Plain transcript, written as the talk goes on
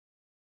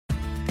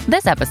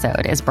This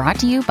episode is brought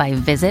to you by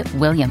Visit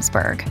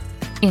Williamsburg.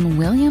 In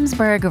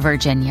Williamsburg,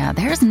 Virginia,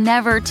 there's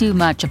never too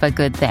much of a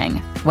good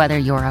thing. Whether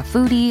you're a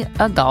foodie,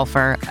 a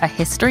golfer, a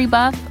history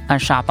buff, a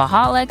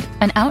shopaholic,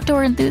 an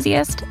outdoor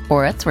enthusiast,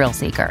 or a thrill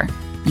seeker,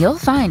 you'll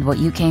find what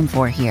you came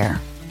for here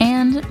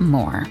and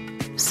more.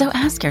 So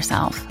ask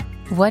yourself,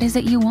 what is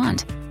it you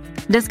want?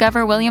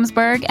 Discover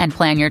Williamsburg and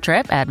plan your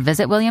trip at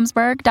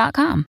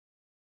visitwilliamsburg.com.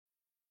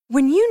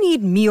 When you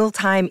need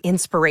mealtime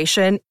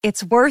inspiration,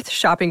 it's worth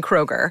shopping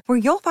Kroger, where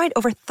you'll find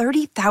over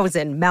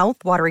 30,000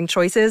 mouth-watering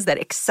choices that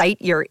excite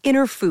your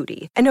inner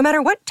foodie. And no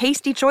matter what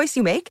tasty choice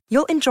you make,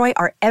 you'll enjoy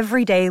our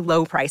everyday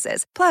low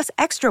prices, plus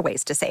extra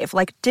ways to save,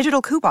 like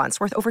digital coupons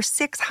worth over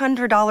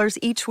 $600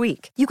 each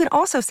week. You can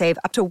also save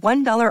up to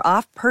 $1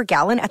 off per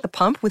gallon at the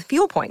pump with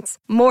fuel points.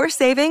 More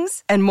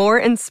savings and more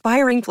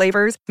inspiring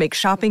flavors make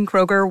shopping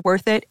Kroger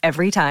worth it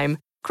every time.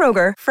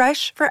 Kroger,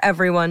 fresh for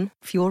everyone.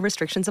 Fuel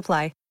restrictions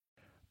apply.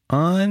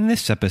 On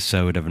this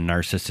episode of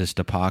Narcissist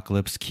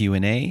Apocalypse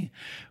Q&A,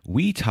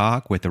 we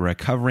talk with a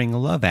recovering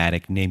love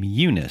addict named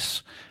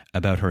Eunice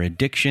about her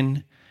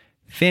addiction,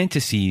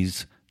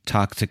 fantasies,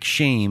 toxic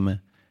shame,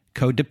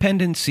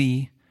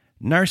 codependency,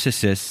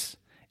 narcissists,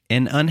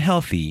 and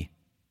unhealthy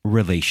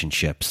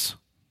relationships.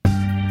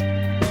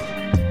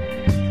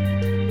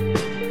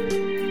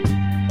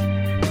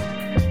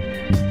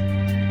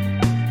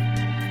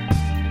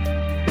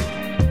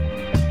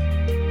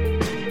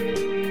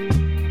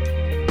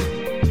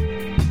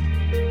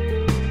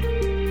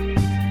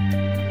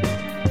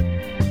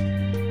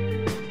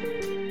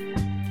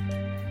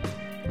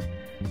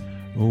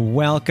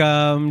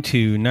 Welcome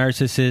to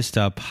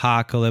Narcissist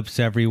Apocalypse,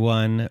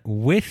 everyone.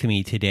 With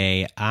me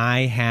today,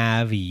 I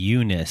have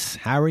Eunice.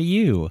 How are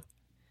you?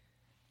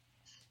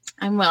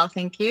 I'm well,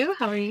 thank you.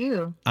 How are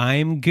you?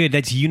 I'm good.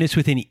 That's Eunice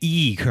with an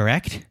E,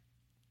 correct?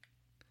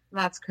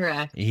 That's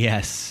correct.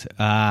 Yes.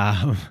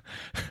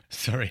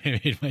 Sorry, I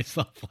made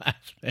myself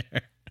laugh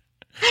there.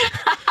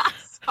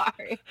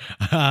 Sorry.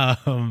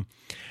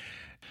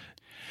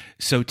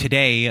 So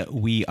today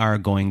we are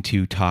going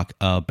to talk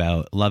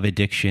about love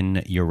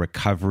addiction, your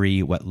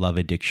recovery, what love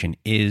addiction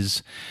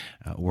is.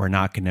 We're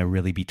not going to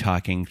really be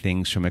talking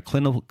things from a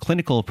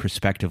clinical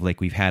perspective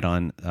like we've had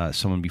on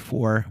someone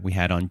before. We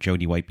had on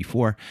Jody White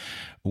before.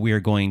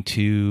 We're going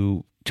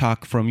to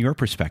talk from your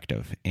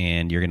perspective,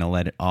 and you're going to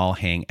let it all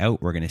hang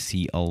out. We're going to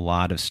see a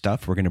lot of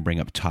stuff. We're going to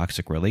bring up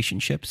toxic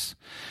relationships.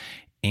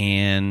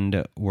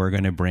 And we're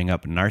going to bring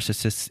up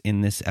narcissists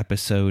in this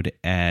episode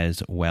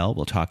as well.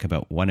 We'll talk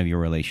about one of your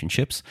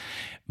relationships,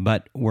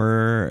 but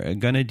we're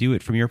going to do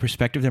it from your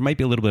perspective. There might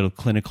be a little bit of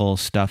clinical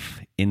stuff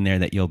in there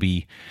that you'll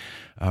be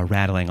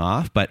rattling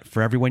off, but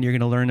for everyone, you're going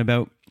to learn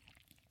about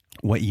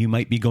what you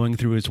might be going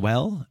through as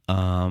well,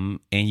 and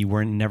you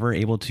were never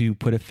able to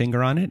put a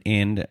finger on it.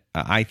 And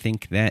I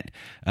think that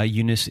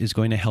Eunice is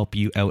going to help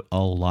you out a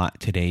lot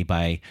today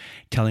by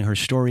telling her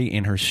story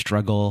and her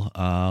struggle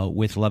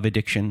with love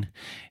addiction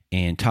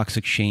and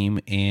toxic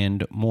shame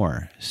and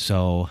more.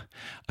 So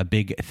a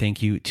big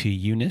thank you to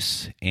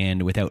Eunice.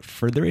 And without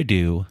further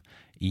ado,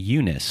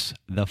 Eunice,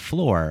 the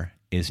floor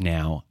is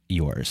now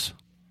yours.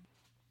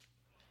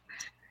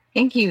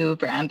 Thank you,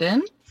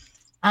 Brandon.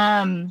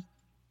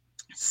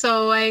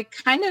 So I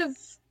kind of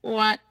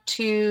want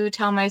to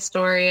tell my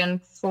story in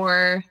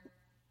 4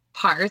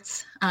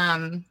 parts.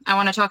 I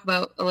want to talk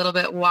about a little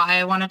bit why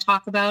I want to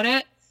talk about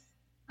it.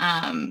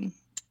 And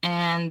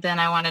then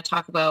I want to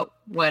talk about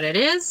what it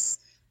is.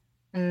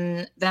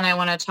 And then I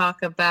want to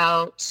talk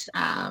about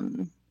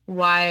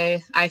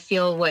why I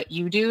feel what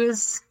you do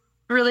is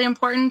really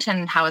important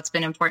and how it's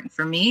been important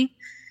for me.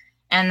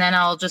 And then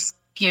I'll just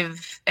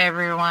give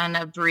everyone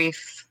a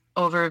brief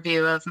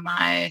overview of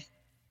my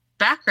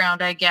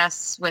background, I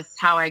guess, with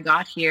how I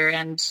got here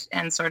and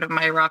sort of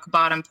my rock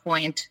bottom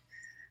point.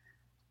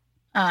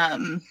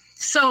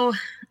 So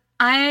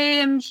I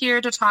am here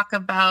to talk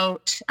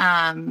about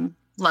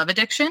love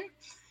addiction.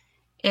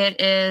 It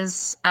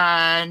is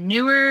a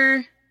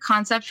newer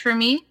concept for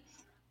me.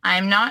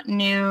 I'm not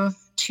new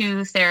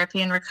to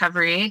therapy and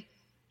recovery.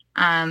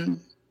 I'm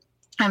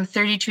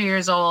 32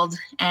 years old,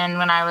 and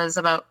when I was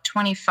about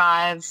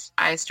 25,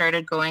 I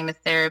started going to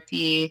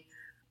therapy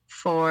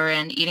for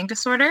an eating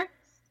disorder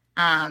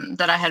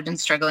that I had been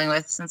struggling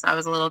with since I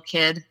was a little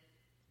kid,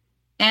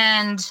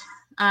 and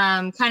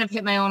kind of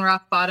hit my own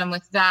rock bottom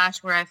with that,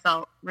 where I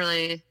felt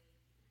really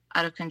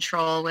out of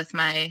control with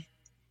my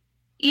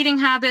eating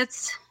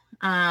habits.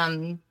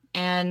 And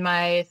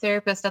my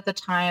therapist at the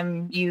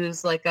time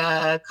used like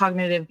a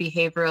cognitive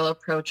behavioral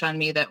approach on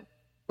me that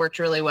worked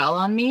really well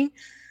on me.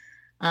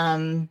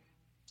 And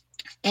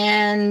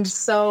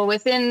so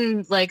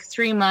within like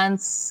 3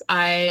 months,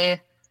 I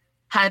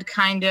had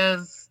kind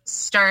of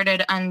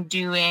started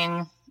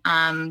undoing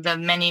the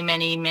many,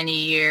 many,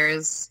 many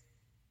years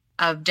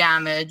of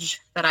damage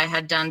that I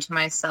had done to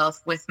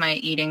myself with my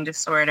eating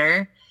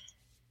disorder.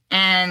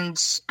 And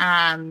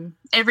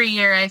every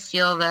year I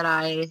feel that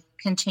I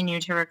continue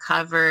to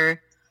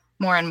recover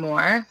more and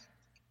more.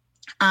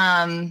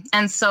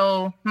 And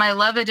so my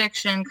love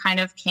addiction kind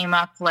of came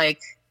up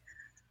like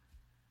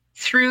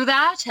through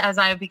that, as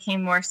I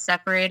became more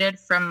separated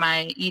from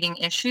my eating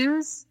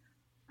issues,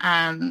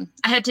 I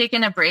had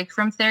taken a break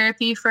from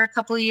therapy for a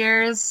couple of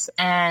years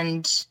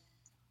and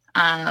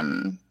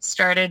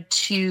started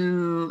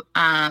to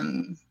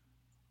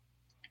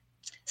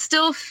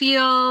still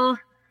feel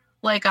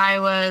like I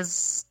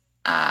was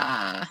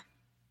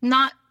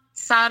not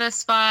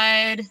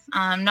satisfied,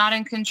 not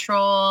in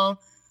control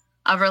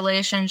of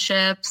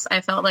relationships.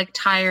 I felt like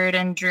tired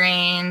and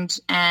drained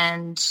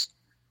and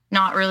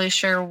not really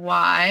sure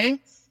why.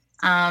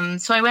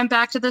 So I went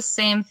back to the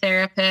same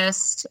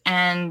therapist,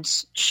 and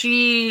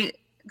she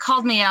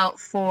called me out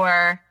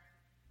for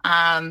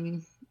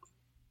kind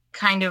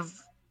of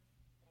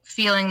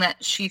feeling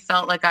that she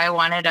felt like I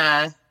wanted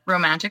a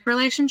romantic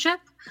relationship.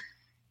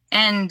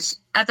 And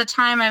at the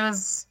time I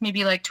was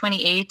maybe like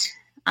 28.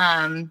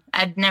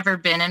 I'd never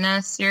been in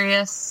a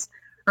serious,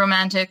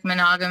 romantic,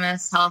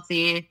 monogamous,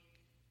 healthy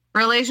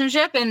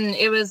relationship. And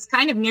it was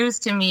kind of news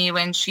to me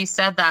when she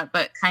said that,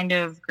 but kind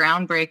of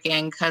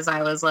groundbreaking, because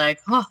I was like,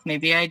 oh,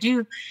 maybe I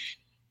do.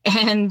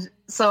 And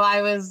so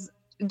I was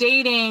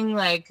dating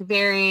like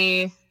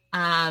very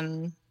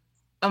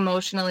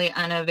emotionally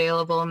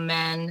unavailable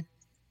men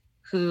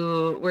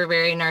who were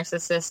very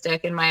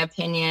narcissistic, in my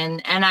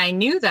opinion. And I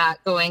knew that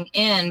going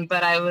in,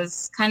 but I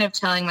was kind of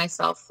telling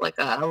myself like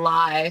a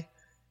lie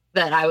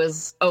that I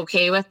was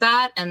okay with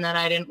that and that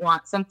I didn't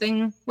want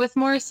something with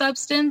more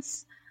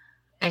substance,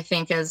 I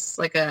think, as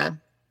like a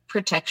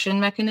protection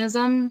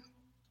mechanism.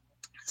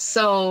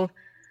 So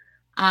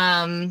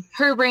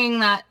her bringing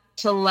that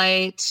to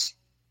light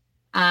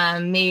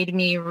made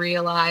me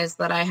realize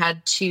that I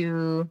had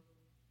to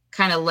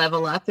kind of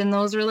level up in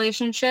those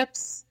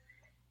relationships.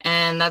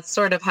 And that's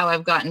sort of how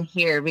I've gotten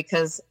here,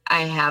 because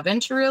I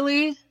haven't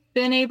really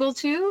been able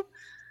to.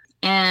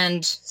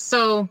 And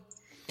so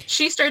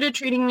she started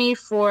treating me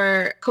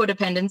for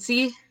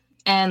codependency,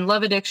 and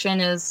love addiction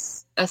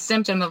is a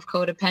symptom of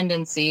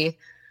codependency.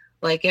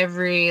 Like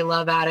every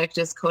love addict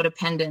is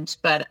codependent,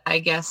 but I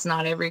guess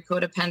not every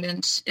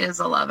codependent is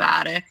a love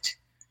addict.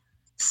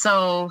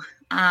 So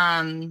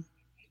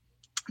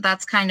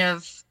that's kind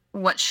of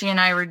what she and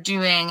I were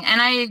doing.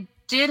 And I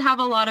did have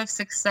a lot of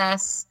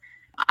success.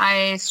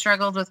 I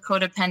struggled with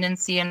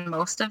codependency in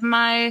most of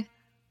my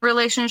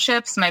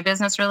relationships, my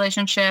business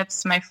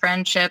relationships, my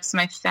friendships,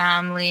 my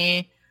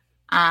family.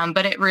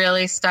 But it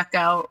really stuck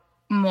out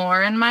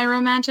more in my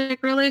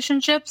romantic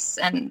relationships.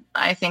 And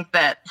I think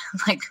that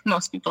like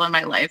most people in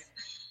my life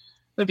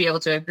would be able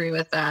to agree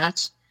with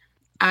that.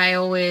 I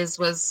always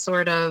was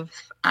sort of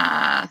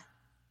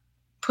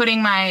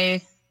putting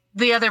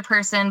the other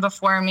person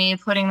before me,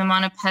 putting them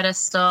on a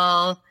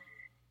pedestal.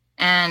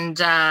 And,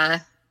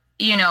 I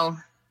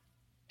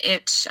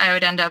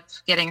would end up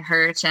getting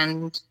hurt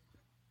and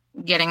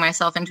getting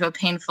myself into a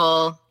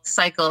painful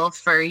cycle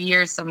for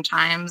years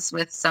sometimes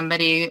with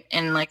somebody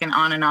in like an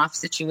on and off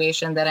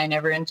situation that I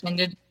never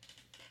intended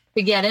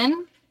to get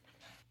in.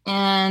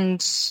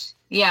 And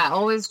yeah,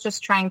 always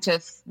just trying to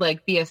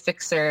like be a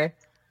fixer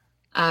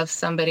of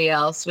somebody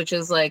else, which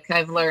is like,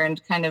 I've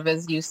learned kind of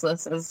as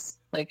useless as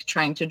like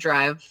trying to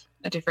drive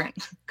a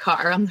different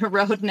car on the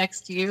road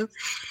next to you.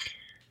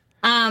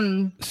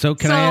 So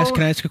can I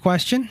ask a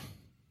question?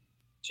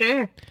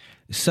 Sure.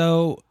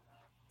 So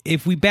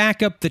if we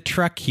back up the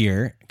truck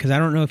here, because I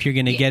don't know if you're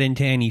going to get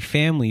into any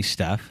family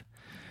stuff.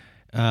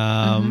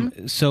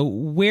 So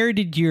where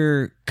did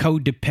your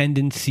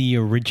codependency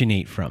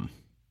originate from?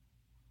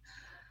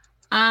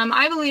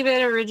 I believe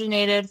it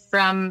originated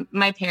from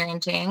my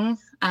parenting.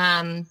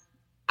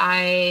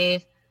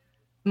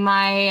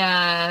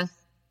 My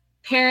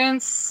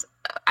parents,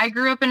 I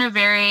grew up in a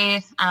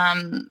very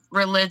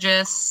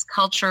religious,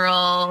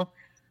 cultural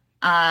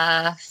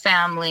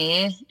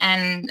family,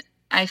 and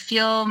I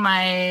feel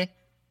my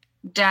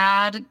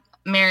dad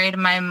married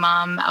my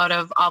mom out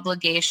of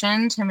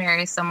obligation to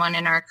marry someone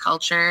in our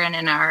culture and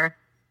in our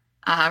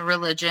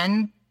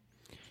religion,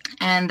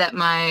 and that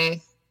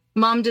my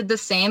mom did the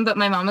same, but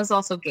my mom is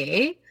also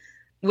gay,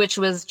 which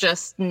was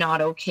just not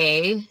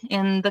okay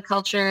in the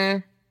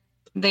culture.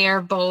 They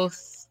are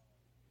both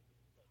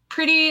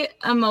pretty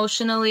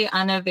emotionally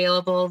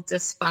unavailable,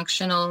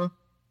 dysfunctional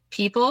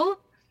people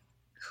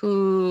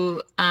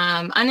who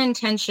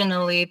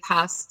unintentionally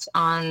passed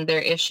on their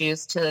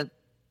issues to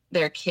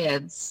their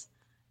kids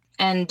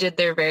and did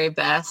their very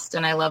best.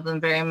 And I love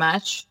them very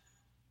much.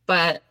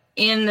 But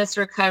in this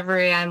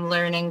recovery, I'm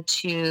learning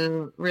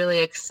to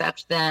really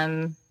accept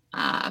them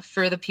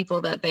for the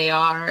people that they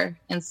are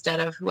instead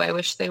of who I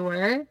wish they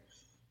were.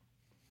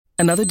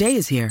 Another day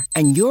is here,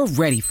 and you're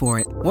ready for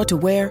it. What to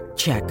wear?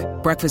 Check.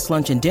 Breakfast,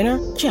 lunch, and dinner?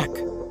 Check.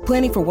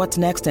 Planning for what's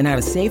next and how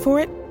to save for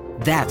it?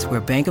 That's where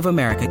Bank of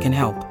America can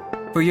help.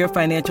 For your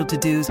financial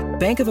to-dos,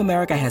 Bank of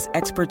America has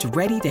experts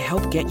ready to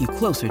help get you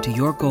closer to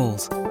your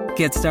goals.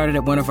 Get started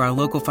at one of our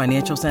local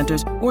financial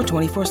centers or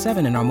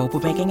 24/7 in our mobile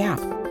banking app.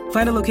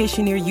 Find a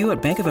location near you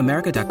at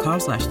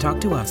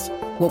bankofamerica.com/talktous.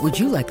 What would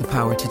you like the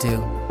power to do?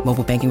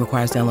 Mobile banking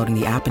requires downloading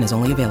the app and is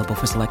only available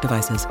for select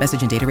devices.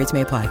 Message and data rates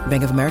may apply.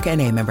 Bank of America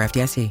NA, member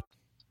FDIC.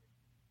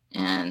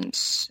 And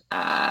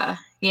I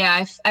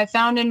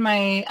found in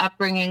my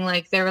upbringing,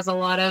 like, there was a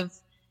lot of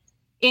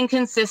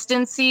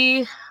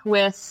inconsistency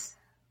with,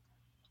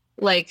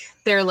 like,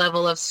 their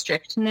level of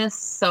strictness.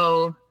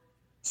 So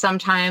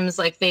sometimes,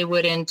 like, they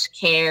wouldn't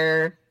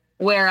care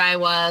where I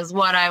was,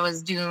 what I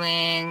was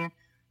doing.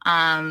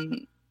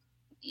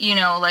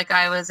 Like,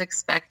 I was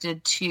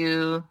expected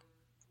to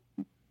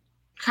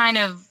kind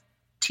of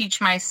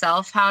teach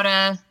myself how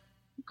to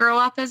grow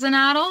up as an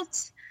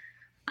adult.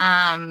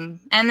 And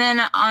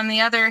then on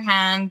the other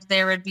hand,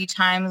 there would be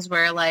times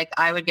where, like,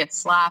 I would get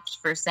slapped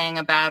for saying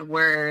a bad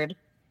word.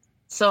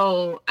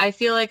 So I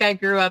feel like I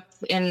grew up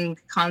in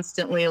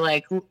constantly,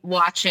 like,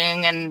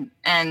 watching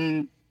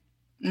and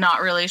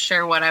not really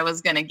sure what I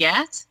was going to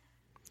get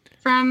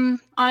from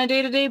on a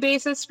day-to-day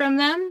basis from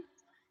them,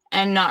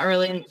 and not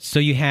really. So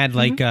you had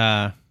like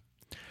a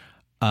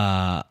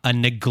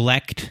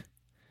neglect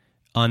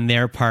on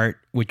their part,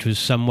 which was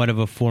somewhat of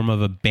a form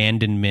of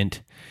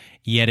abandonment,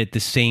 yet at the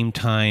same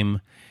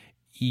time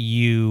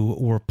you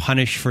were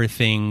punished for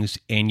things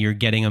and you're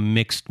getting a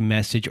mixed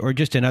message, or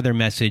just another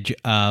message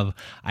of,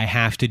 I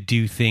have to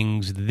do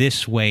things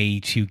this way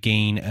to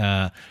gain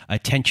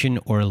attention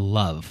or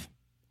love.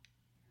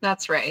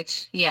 That's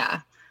right.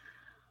 Yeah.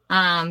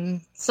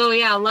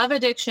 Love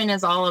addiction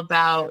is all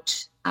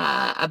about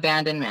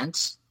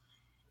abandonment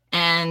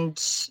and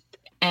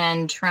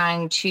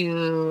trying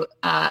to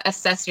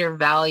assess your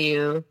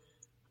value,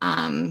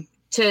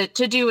 to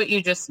do what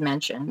you just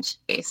mentioned,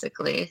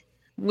 basically,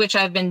 which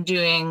I've been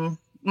doing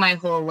my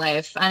whole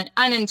life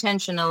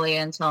unintentionally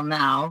until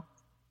now.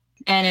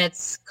 And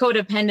it's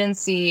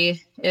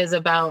codependency is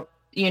about,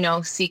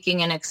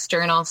 seeking an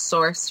external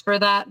source for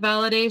that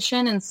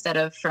validation instead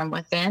of from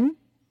within,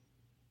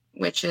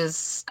 which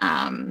is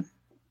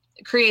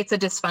creates a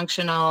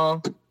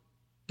dysfunctional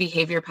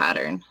behavior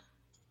pattern.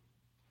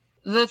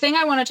 The thing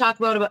I want to talk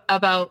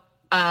about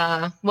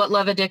what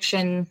love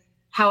addiction,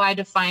 how I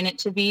define it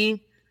to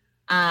be,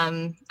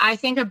 I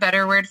think a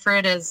better word for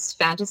it is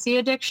fantasy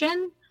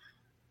addiction.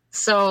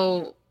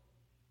 So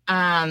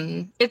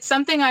it's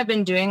something I've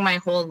been doing my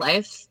whole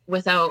life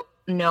without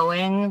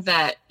knowing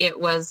that it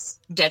was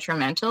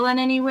detrimental in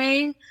any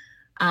way.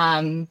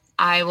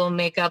 I will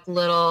make up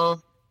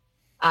little,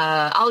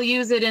 I'll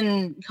use it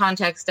in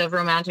context of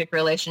romantic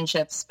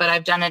relationships, but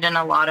I've done it in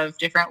a lot of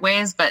different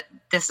ways, but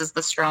this is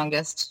the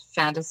strongest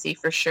fantasy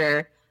for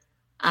sure.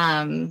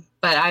 But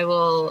I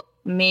will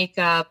make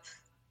up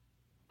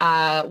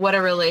what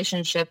a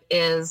relationship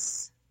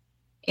is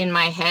in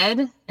my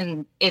head,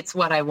 and it's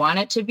what I want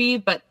it to be,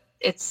 but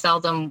it's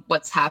seldom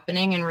what's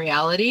happening in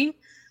reality.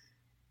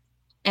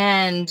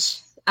 And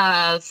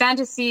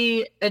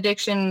fantasy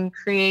addiction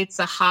creates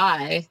a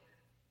high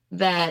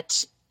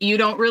that you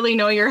don't really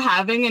know you're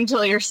having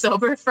until you're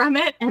sober from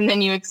it, and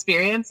then you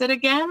experience it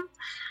again.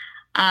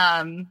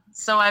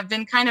 So I've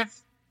been kind of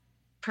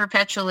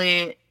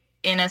perpetually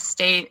in a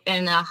state,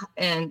 in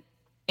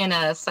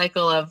a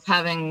cycle of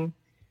having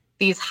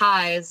these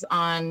highs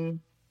on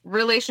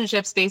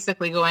relationships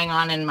basically going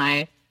on in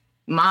my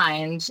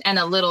mind, and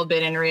a little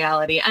bit in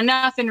reality,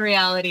 enough in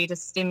reality to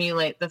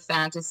stimulate the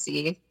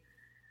fantasy.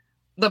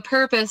 The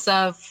purpose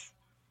of,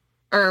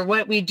 or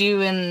what we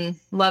do in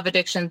love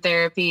addiction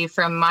therapy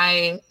from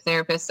my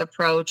therapist's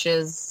approach,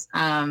 is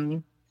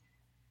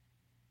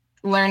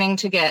learning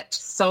to get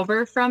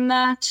sober from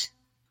that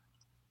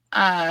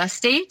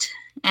state.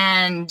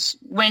 And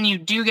when you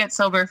do get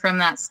sober from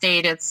that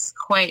state, it's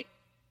quite,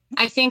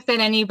 I think that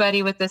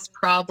anybody with this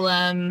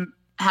problem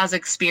has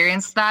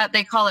experienced that.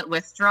 They call it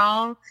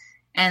withdrawal.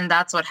 And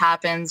that's what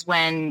happens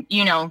when,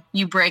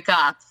 you break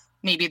up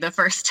maybe the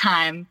first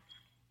time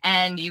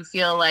and you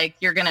feel like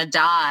you're going to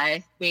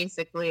die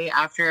basically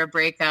after a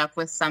breakup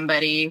with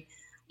somebody,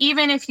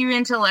 even if you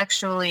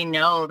intellectually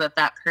know that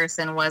that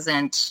person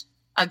wasn't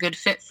a good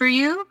fit for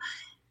you.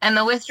 And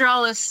the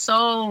withdrawal is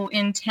so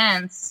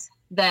intense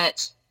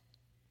that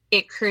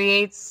it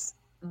creates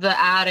the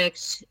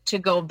addict to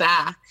go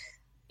back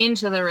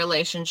into the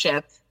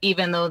relationship,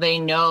 even though they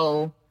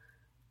know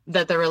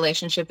that the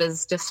relationship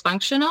is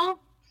dysfunctional,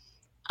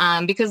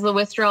 because the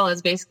withdrawal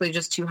is basically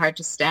just too hard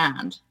to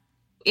stand.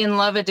 In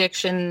love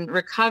addiction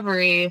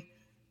recovery,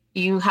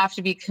 you have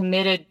to be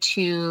committed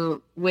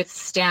to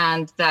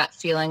withstand that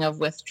feeling of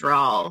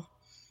withdrawal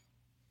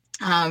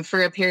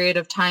for a period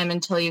of time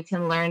until you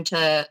can learn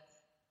to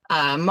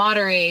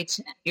moderate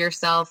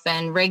yourself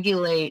and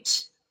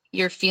regulate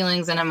your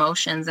feelings and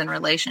emotions and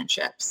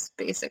relationships,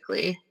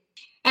 basically.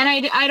 And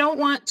I don't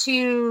want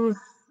to,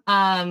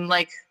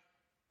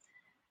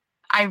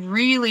 I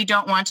really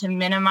don't want to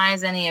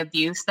minimize any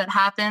abuse that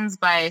happens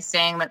by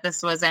saying that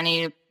this was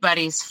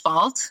anybody's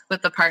fault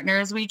with the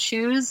partners we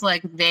choose.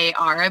 Like, they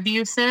are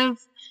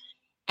abusive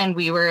and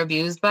we were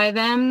abused by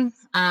them.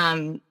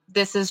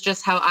 This is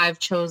just how I've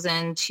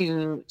chosen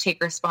to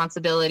take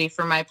responsibility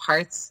for my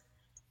parts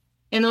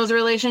in those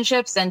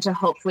relationships and to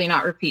hopefully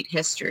not repeat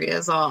history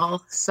is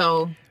all.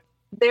 So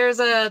there's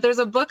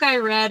a book I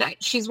read.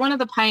 She's one of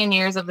the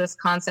pioneers of this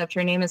concept.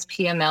 Her name is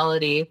Pia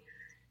Melody.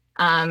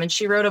 And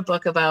she wrote a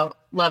book about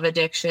love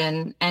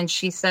addiction. And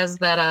she says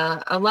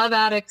that a love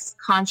addict's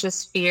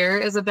conscious fear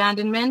is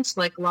abandonment.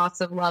 Like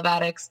lots of love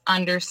addicts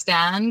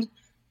understand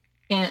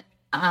and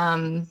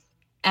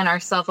are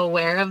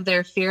self-aware of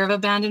their fear of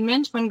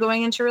abandonment when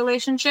going into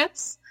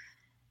relationships.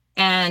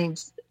 And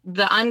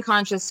the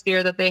unconscious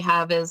fear that they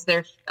have is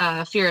their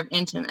fear of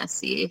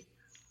intimacy.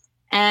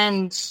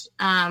 And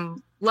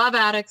love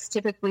addicts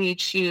typically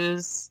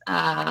choose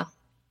love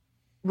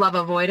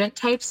avoidant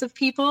types of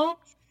people.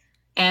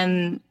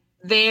 And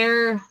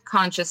their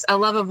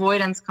love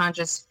avoidance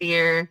conscious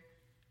fear,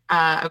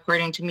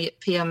 according to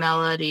Pia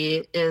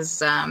Melody, is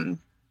the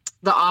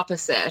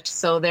opposite.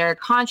 So their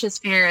conscious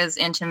fear is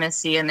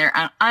intimacy and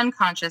their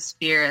unconscious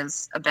fear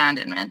is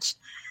abandonment.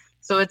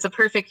 So it's a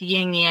perfect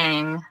yin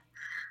yang.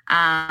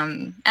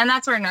 And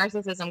that's where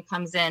narcissism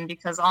comes in,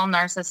 because all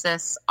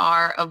narcissists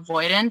are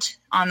avoidant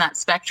on that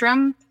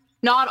spectrum.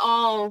 Not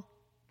all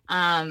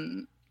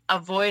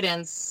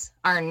avoidants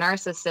are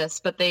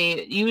narcissists, but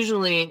they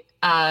usually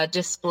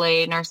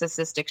display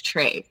narcissistic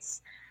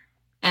traits.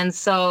 And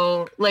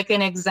so, like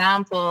an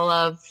example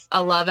of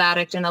a love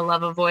addict and a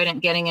love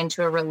avoidant getting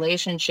into a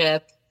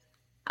relationship,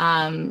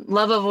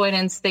 love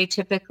avoidants, they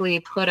typically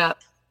put up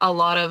a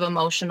lot of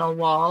emotional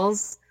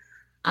walls.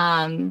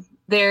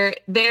 Their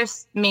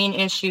main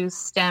issues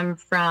stem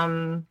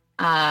from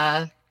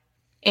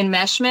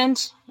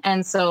enmeshment.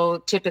 And so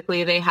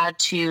typically they had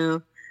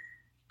to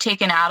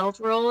take an adult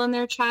role in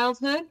their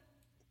childhood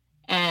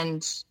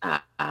and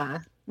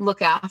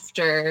look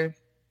after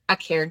a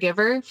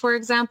caregiver, for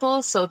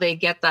example. So they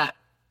get that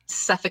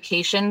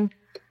suffocation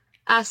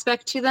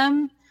aspect to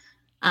them.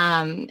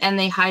 And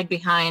they hide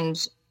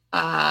behind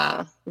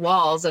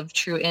walls of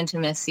true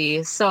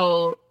intimacy.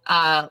 So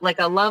like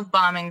a love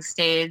bombing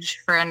stage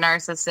for a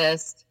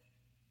narcissist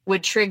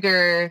would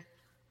trigger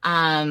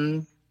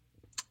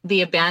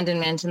the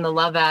abandonment in the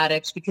love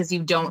addict, because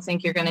you don't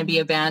think you're going to be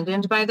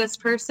abandoned by this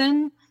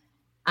person.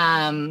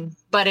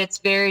 But it's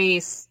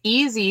very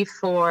easy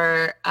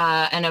for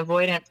an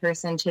avoidant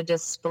person to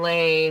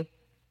display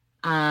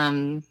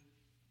that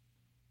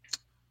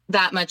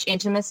much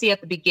intimacy at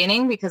the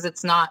beginning, because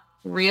it's not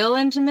real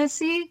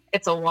intimacy.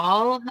 It's a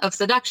wall of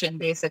seduction,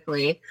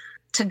 basically,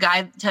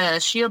 to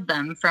shield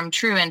them from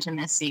true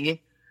intimacy.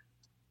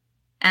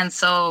 And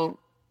so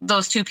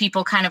those two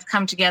people kind of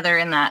come together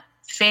in that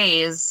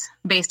phase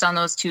based on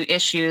those two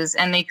issues,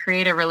 and they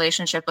create a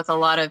relationship with a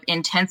lot of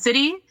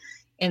intensity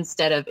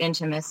instead of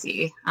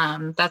intimacy.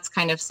 That's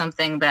kind of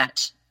something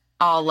that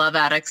all love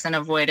addicts and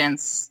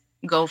avoidants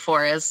go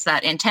for, is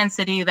that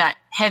intensity, that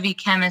heavy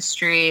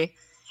chemistry,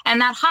 and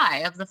that high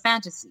of the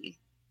fantasy.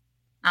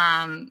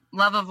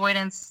 Love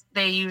avoidants,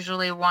 they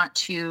usually want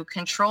to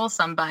control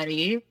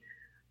somebody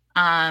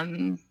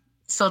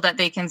so that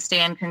they can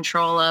stay in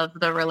control of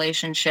the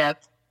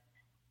relationship.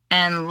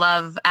 And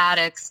love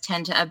addicts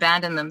tend to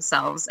abandon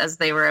themselves as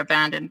they were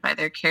abandoned by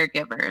their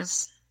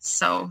caregivers.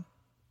 So,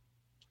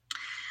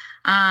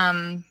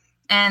 and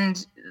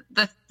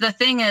the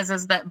thing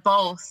is that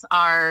both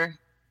are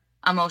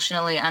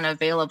emotionally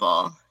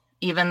unavailable,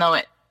 even though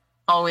it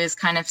always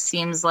kind of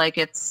seems like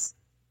it's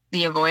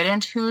the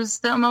avoidant who's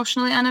the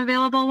emotionally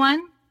unavailable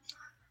one.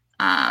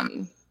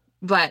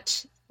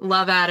 But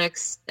love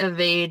addicts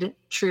evade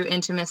true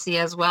intimacy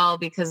as well,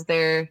 because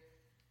they're,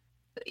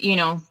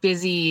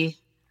 busy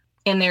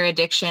in their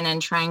addiction and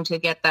trying to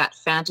get that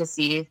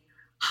fantasy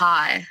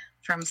high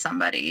from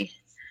somebody.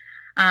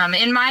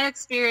 In my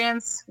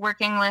experience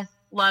working with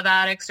love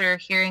addicts or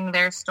hearing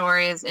their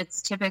stories,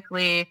 it's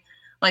typically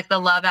like the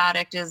love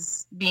addict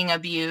is being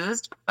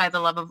abused by the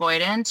love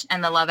avoidant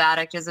and the love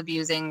addict is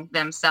abusing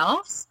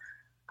themselves.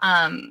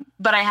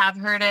 But I have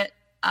heard it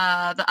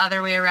the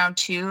other way around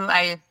too.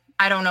 I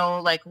don't know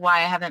like why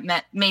I haven't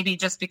met, maybe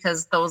just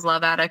because those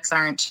love addicts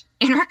aren't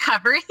in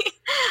recovery.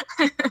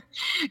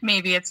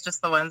 Maybe it's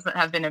just the ones that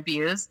have been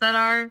abused that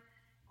are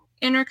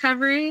in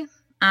recovery.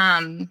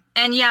 And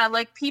yeah,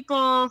 like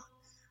people,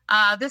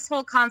 this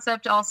whole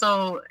concept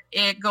also,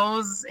 it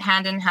goes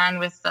hand in hand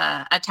with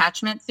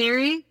attachment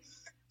theory.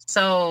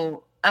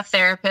 So a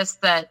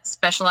therapist that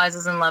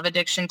specializes in love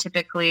addiction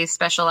typically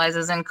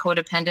specializes in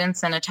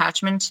codependence and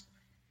attachment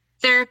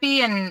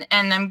therapy. And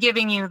I'm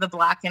giving you the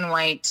black and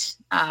white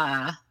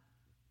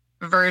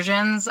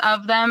versions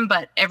of them,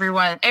 but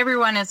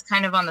everyone is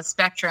kind of on the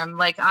spectrum.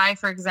 Like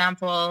for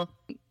example,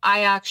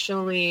 I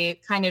actually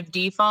kind of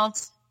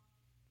default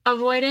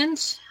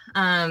avoidant.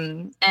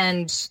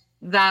 And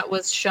that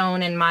was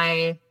shown in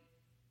my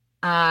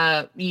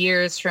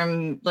years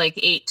from like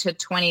 8 to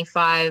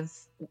 25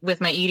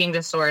 with my eating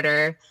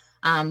disorder.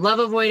 Love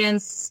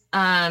avoidance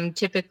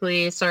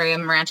typically, sorry,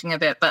 I'm ranting a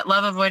bit, but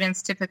love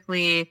avoidance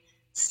typically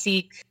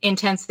seek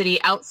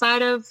intensity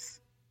outside of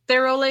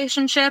their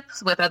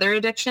relationships with other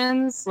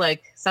addictions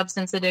like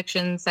substance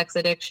addiction, sex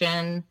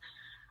addiction,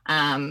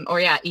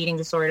 eating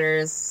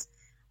disorders.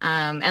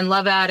 And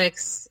love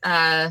addicts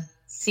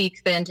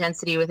seek the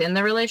intensity within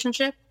the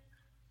relationship.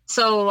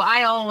 So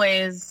I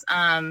always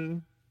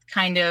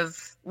kind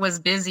of was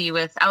busy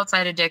with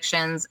outside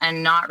addictions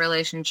and not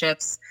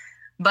relationships,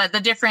 But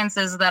the difference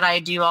is that I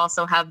do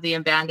also have the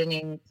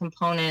abandoning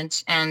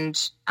component, and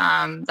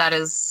that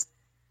has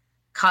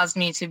caused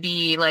me to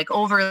be like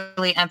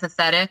overly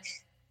empathetic.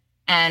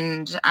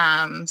 And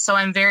so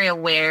I'm very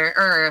aware,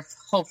 or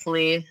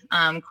hopefully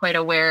quite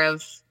aware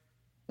of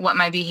what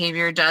my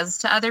behavior does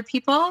to other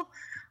people.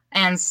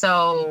 And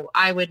so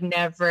I would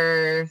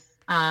never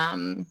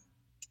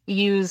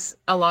use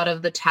a lot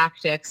of the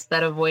tactics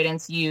that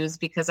avoidance use,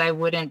 because I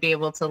wouldn't be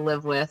able to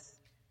live with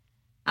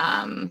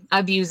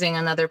abusing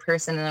another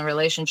person in a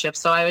relationship.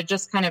 So I would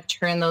just kind of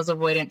turn those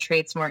avoidant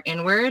traits more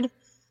inward,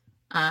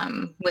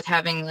 with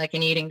having like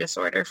an eating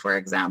disorder, for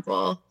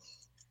example.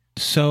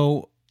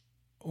 So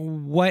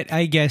what,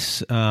 I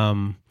guess,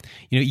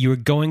 you were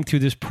going through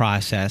this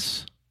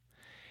process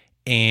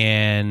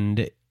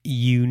and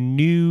you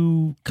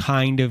knew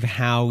kind of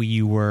how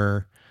you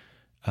were,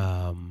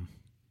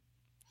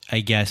 I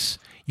guess,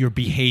 your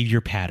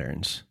behavior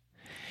patterns.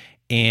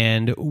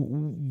 And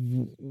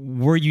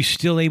were you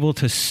still able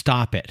to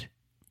stop it?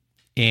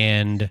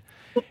 And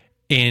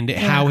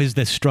how has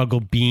the struggle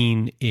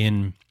been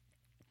in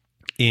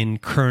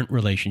current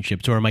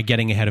relationships? Or am I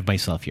getting ahead of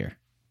myself here?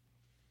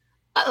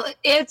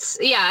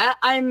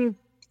 I'm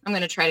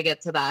going to try to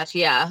get to that.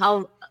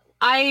 Yeah.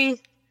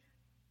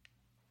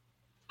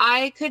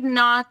 I could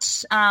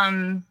not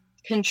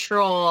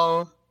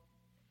control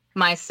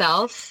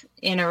myself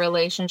in a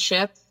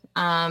relationship.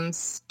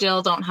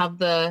 Still don't have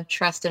the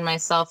trust in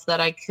myself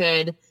that I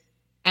could.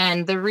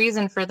 And the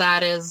reason for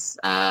that is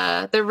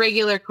the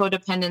regular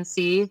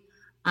codependency,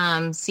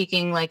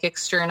 seeking like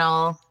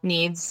external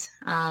needs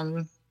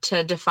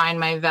to define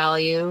my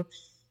value.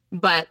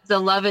 But the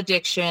love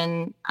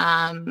addiction,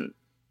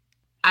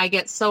 I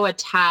get so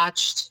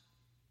attached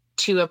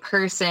to a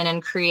person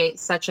and create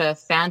such a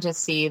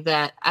fantasy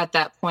that at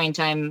that point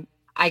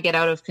I get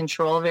out of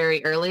control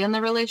very early in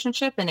the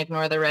relationship and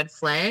ignore the red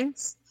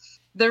flags.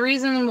 The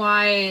reason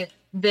why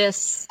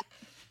this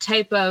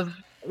type of,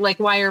 like,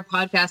 why your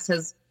podcast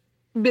has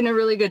been a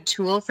really good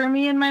tool for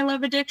me in my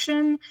love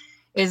addiction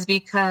is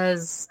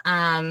because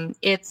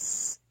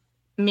it's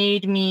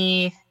made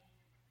me,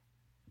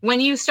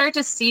 when you start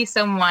to see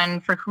someone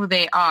for who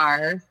they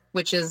are,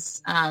 which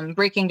is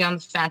breaking down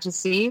the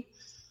fantasy,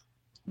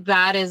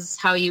 that is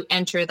how you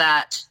enter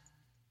that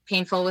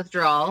painful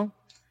withdrawal.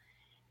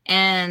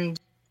 And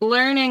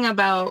learning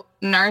about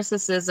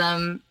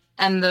narcissism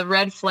and the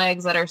red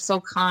flags that are so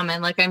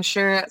common, like I'm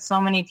sure so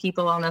many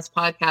people on this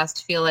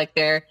podcast feel like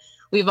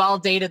we've all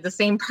dated the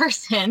same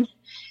person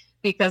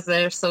because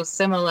they're so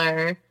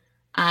similar.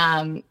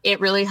 It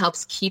really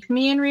helps keep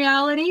me in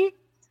reality.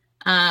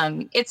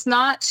 It's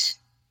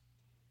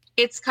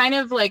kind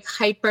of like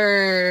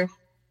hyper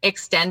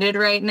extended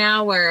right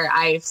now, where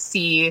I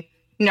see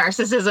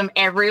narcissism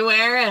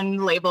everywhere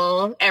and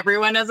label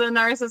everyone as a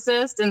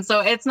narcissist. And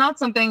so it's not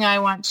something I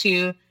want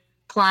to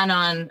plan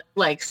on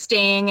like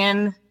staying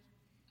in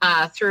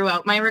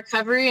throughout my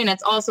recovery. And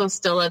it's also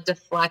still a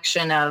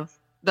deflection of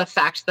the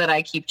fact that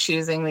I keep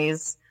choosing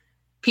these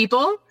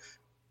people.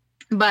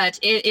 But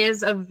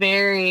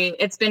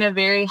it's been a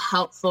very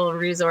helpful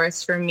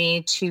resource for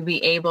me to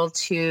be able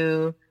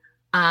to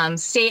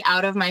stay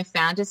out of my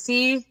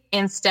fantasy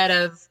instead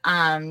of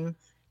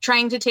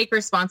trying to take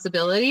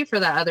responsibility for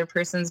that other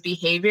person's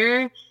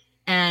behavior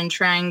and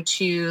trying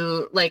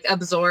to like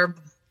absorb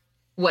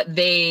what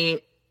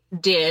they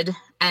did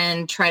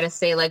and try to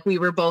say like we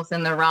were both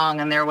in the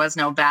wrong and there was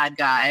no bad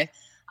guy.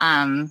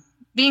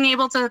 Being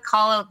able to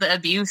call out the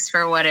abuse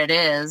for what it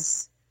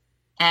is.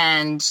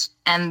 And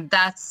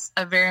that's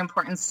a very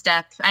important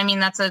step. I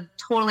mean, that's a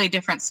totally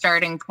different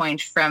starting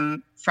point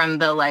from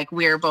the like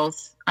we're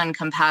both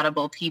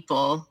uncompatible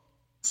people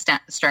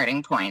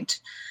starting point.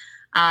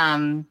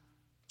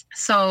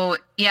 So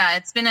yeah,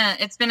 it's been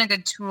a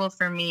good tool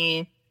for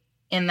me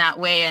in that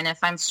way. And if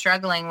I'm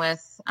struggling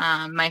with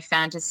my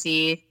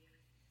fantasy,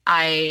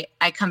 I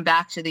come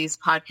back to these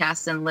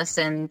podcasts and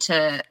listen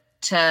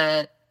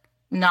to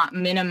not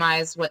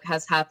minimize what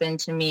has happened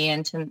to me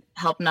and to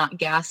help not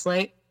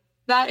gaslight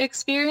that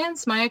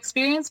experience, my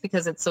experience,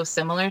 because it's so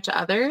similar to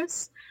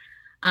others.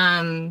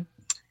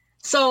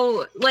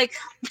 So like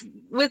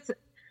with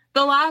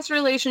the last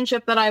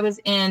relationship that I was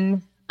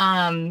in,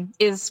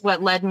 is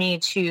what led me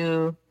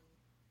to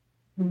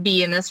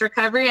be in this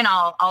recovery. And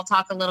I'll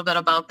talk a little bit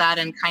about that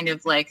and kind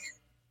of like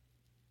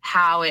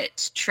how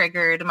it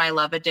triggered my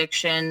love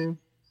addiction,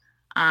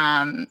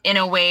 in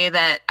a way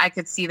that I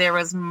could see there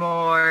was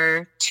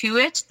more to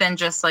it than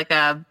just like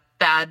a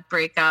bad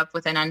breakup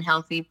with an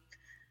unhealthy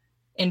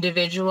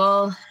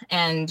individual,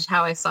 and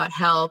how I sought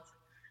help.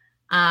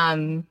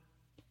 After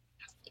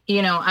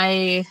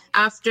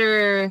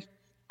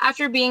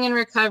being in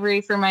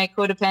recovery for my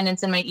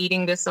codependence and my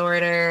eating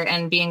disorder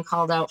and being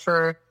called out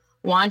for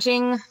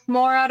wanting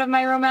more out of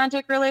my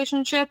romantic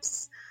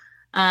relationships,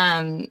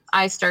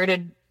 I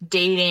started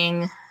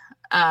dating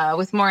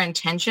with more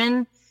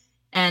intention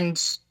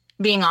and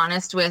being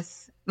honest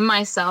with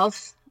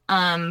myself,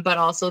 but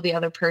also the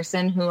other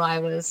person who I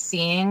was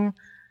seeing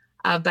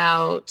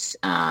about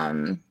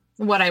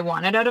what I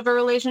wanted out of a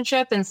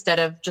relationship instead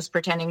of just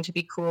pretending to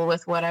be cool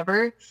with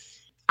whatever.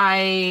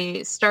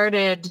 I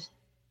started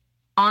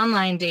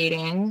online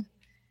dating,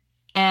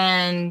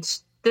 and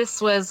this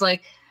was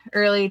like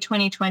early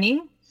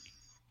 2020.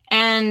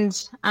 And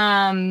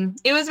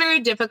it was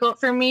very difficult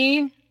for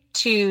me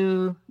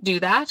to do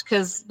that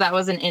because that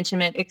was an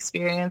intimate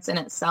experience in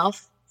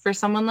itself for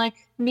someone like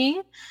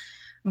me.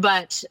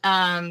 But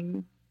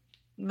the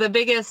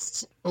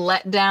biggest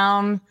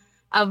letdown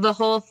of the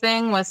whole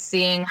thing was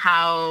seeing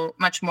how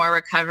much more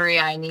recovery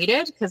I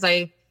needed, because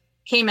I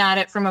came at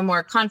it from a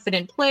more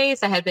confident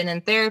place. I had been in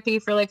therapy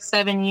for like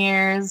 7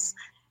 years,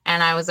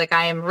 and I was like,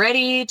 I am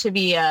ready to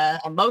be a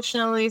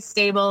emotionally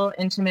stable,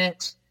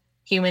 intimate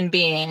human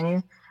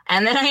being.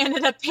 And then I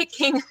ended up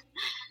picking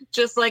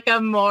just like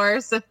a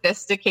more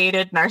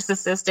sophisticated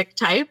narcissistic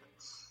type.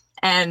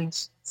 And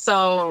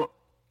so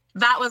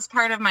that was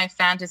part of my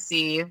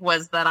fantasy,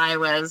 was that I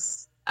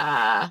was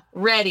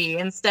ready,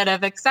 instead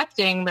of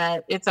accepting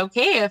that it's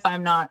okay if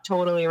I'm not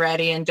totally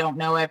ready and don't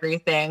know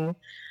everything.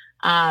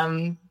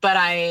 But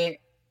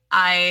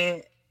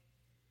I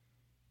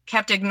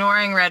kept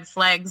ignoring red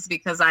flags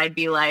because I'd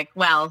be like,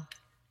 well,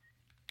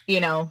 you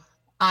know,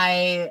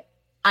 I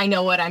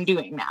know what I'm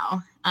doing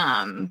now.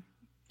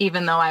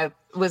 Even though I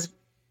was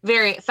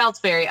felt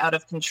very out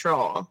of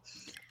control.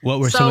 What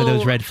were some of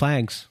those red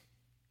flags?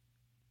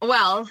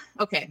 Well,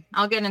 okay,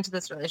 I'll get into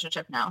this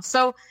relationship now.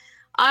 So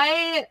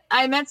I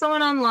met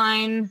someone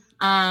online,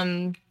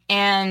 and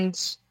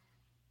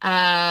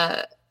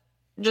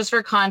just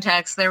for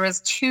context, there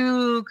was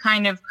 2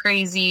 kind of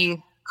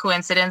crazy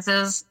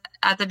coincidences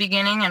at the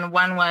beginning, and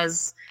one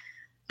was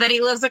that he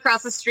lives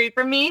across the street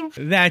from me.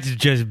 That's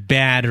just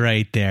bad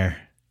right there.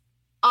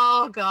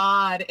 Oh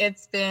God,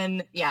 it's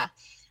been, yeah.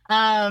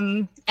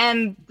 And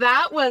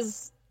that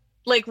was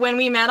like, when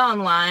we met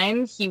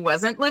online, he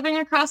wasn't living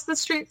across the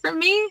street from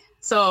me.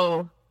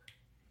 So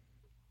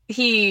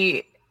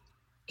he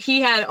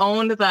had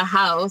owned the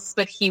house,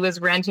 but he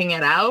was renting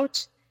it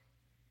out.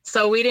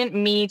 So we didn't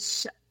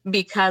meet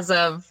because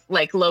of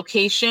like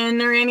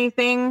location or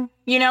anything,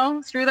 you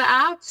know, through the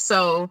app.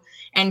 So,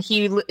 and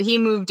he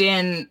moved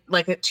in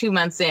like 2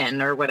 months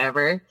in or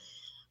whatever.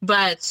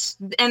 But,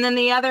 and then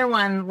the other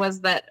one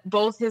was that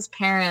both his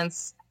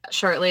parents,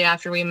 shortly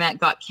after we met,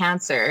 got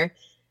cancer.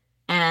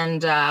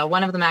 And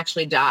one of them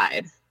actually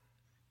died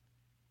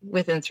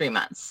within 3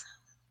 months.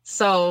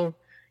 So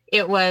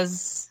it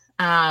was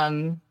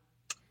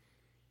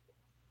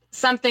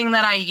something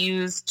that I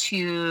used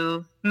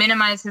to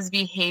minimize his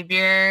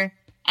behavior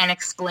and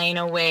explain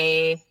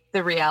away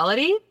the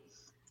reality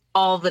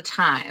all the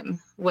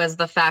time, was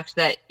the fact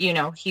that, you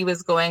know, he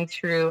was going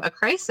through a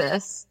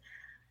crisis.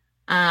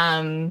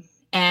 And,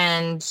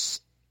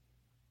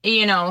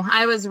 you know,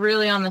 I was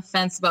really on the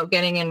fence about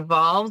getting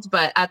involved,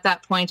 but at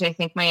that point, I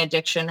think my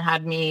addiction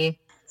had me.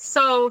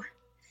 So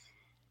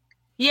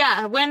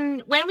yeah,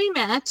 when we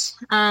met,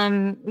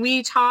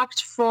 we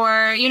talked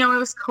for, you know, it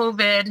was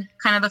COVID,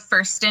 kind of the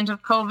first stint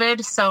of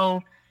COVID.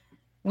 So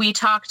we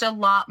talked a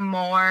lot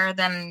more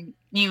than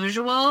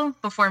usual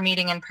before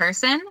meeting in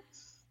person.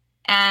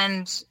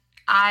 And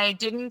I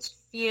didn't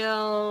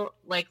feel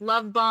like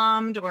love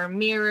bombed or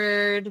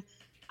mirrored.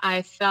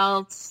 I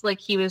felt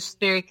like he was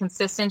very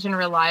consistent and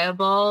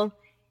reliable.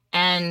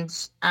 And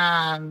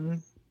I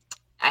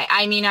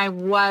mean, I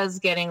was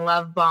getting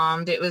love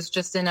bombed. It was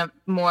just in a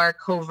more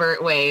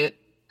covert way,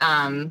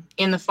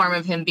 in the form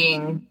of him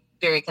being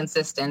very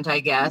consistent, I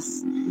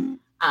guess.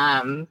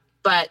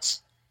 But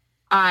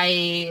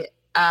I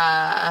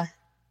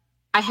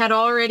had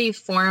already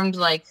formed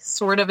like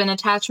sort of an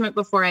attachment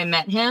before I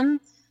met him.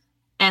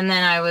 And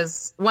then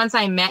once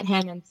I met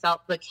him and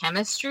felt the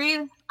chemistry,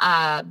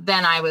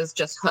 then I was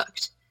just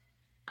hooked.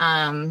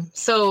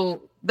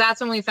 So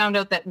that's when we found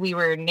out that we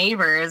were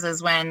neighbors,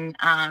 is when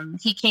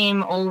he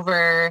came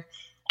over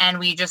and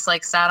we just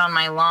like sat on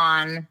my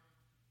lawn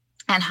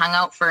and hung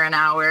out for an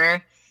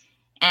hour.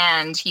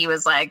 And he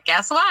was like,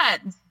 guess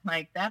what?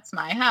 Like, that's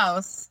my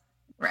house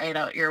right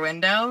out your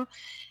window.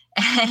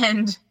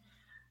 And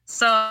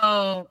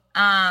so,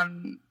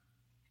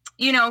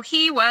 you know,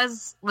 he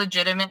was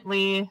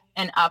legitimately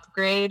an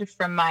upgrade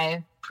from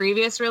my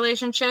previous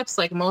relationships.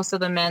 Like, most of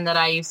the men that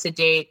I used to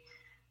date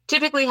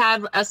typically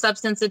had a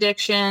substance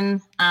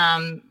addiction.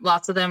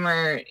 Lots of them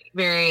were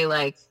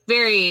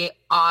very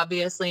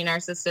obviously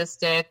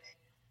narcissistic,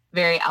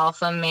 very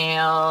alpha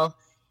male.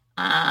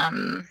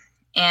 And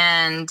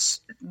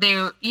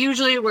they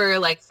usually were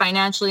like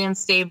financially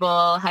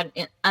unstable, had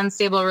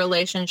unstable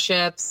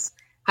relationships,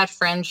 had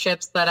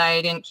friendships that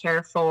I didn't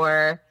care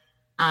for.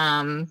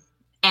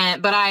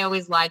 But I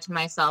always lied to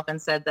myself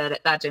and said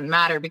that didn't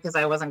matter because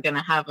I wasn't going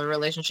to have a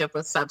relationship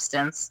with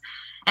substance.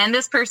 And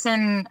this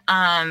person,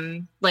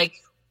 like,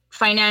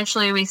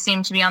 financially, we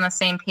seemed to be on the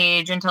same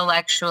page,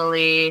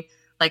 intellectually,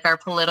 like our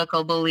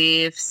political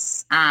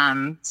beliefs.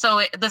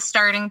 So the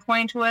starting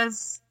point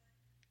was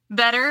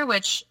better,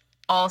 which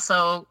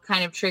also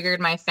kind of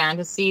triggered my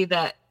fantasy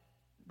that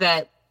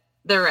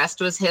the rest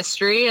was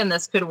history and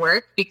this could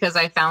work, because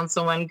I found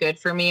someone good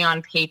for me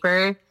on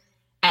paper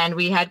and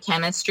we had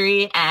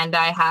chemistry and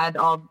I had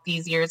all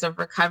these years of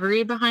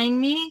recovery behind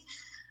me.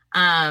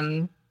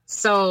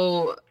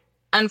 So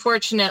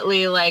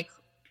unfortunately, like,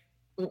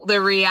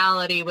 the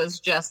reality was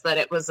just that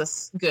it was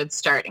a good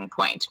starting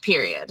point,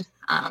 period.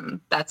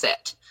 That's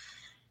it.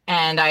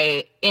 And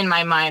I, in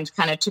my mind,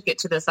 kind of took it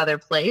to this other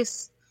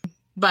place.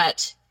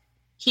 But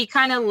he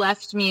kind of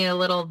left me a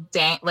little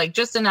like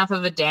just enough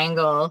of a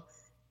dangle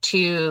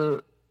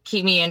to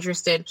keep me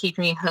interested, keep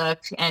me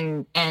hooked,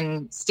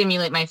 and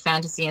stimulate my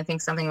fantasy and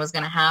think something was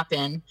going to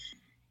happen.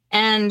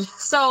 And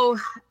so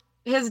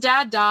his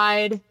dad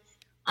died.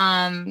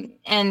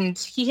 And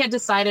he had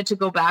decided to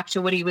go back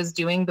to what he was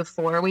doing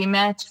before we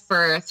met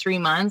for 3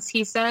 months,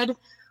 he said,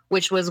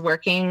 which was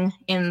working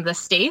in the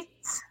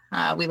States.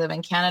 We live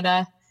in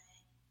Canada.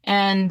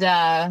 And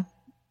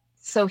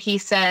so he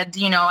said,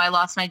 I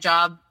lost my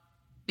job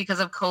because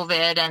of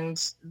COVID,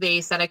 and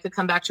they said I could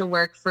come back to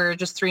work for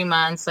just 3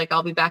 months. Like,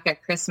 I'll be back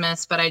at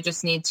Christmas, but I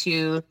just need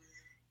to,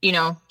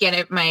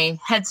 get my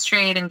head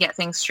straight and get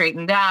things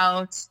straightened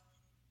out.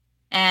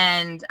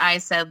 And I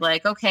said,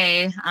 like,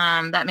 okay,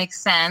 that makes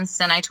sense.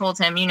 And I told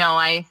him,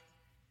 I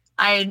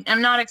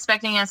am not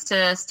expecting us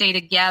to stay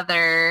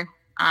together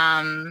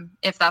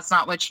if that's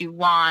not what you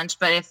want.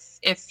 But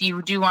if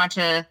you do want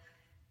to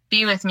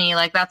be with me,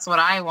 like, that's what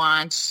I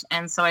want.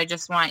 And so I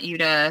just want you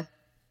to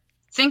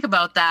think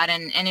about that.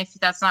 And if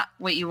that's not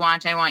what you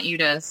want, I want you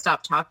to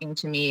stop talking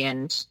to me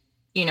and,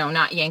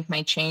 not yank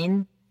my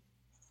chain.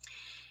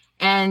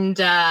 And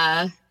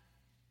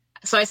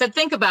so I said,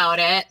 think about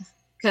it.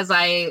 Because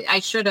I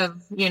should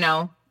have,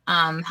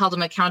 held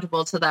him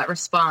accountable to that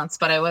response,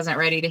 but I wasn't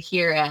ready to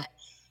hear it.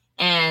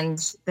 And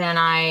then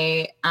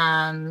I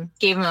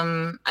gave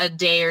him a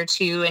day or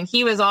two, and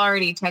he was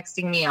already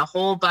texting me a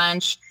whole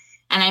bunch.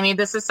 And I made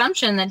this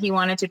assumption that he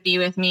wanted to be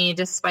with me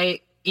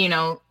despite,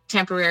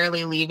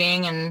 temporarily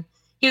leaving. And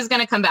he was going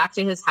to come back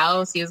to his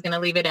house. He was going to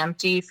leave it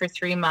empty for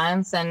 3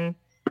 months. And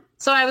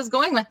so I was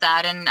going with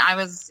that, and I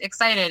was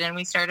excited. And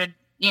we started,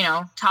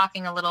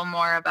 talking a little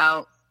more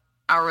about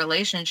our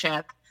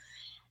relationship.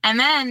 And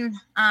then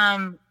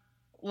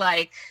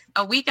like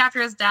a week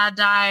after his dad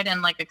died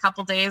and like a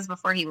couple days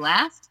before he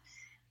left,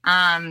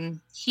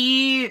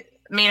 he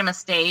made a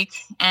mistake,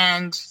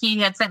 and he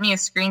had sent me a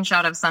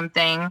screenshot of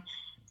something.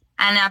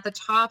 And at the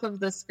top of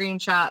the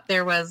screenshot,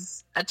 there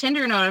was a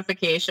Tinder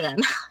notification.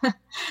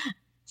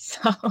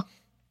 So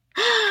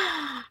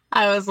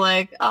I was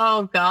like,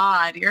 oh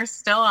God, you're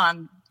still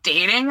on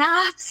dating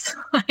apps?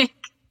 Like,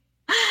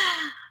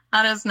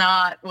 that is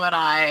not what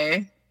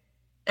I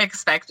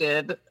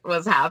expected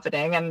was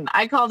happening. And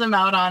I called him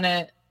out on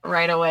it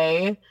right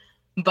away,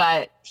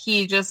 but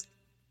he just,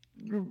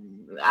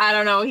 I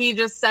don't know, he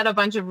just said a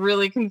bunch of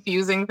really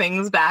confusing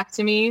things back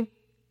to me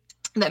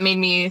that made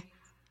me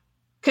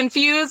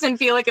confused and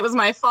feel like it was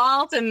my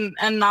fault and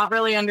not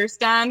really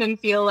understand and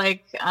feel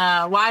like,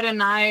 why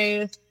didn't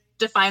I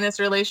define this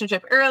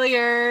relationship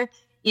earlier?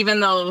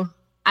 Even though,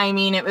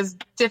 it was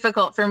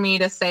difficult for me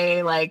to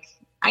say, like,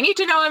 I need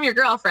to know I'm your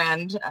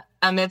girlfriend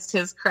amidst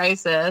his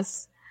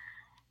crisis.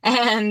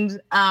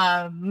 And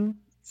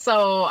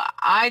so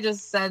I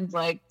just said,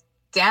 like,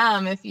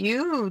 damn, if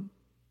you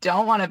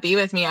don't want to be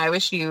with me, I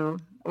wish you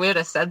would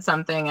have said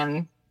something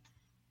and,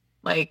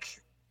 like,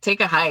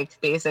 take a hike,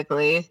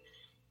 basically.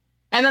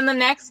 And then the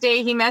next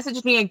day he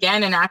messaged me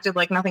again and acted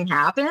like nothing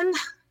happened.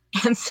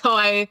 And so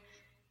I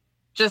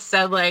just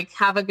said, like,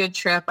 have a good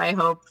trip. I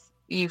hope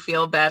you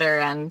feel better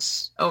and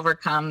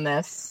overcome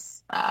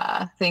this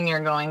thing you're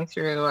going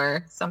through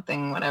or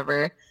something,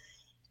 whatever.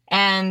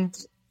 And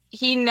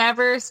he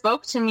never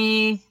spoke to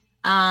me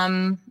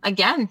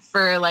again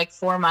for like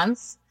 4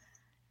 months.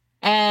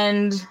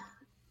 And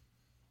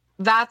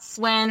that's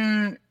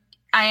when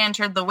I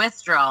entered the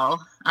withdrawal.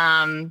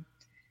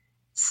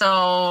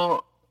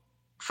 So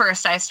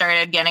first I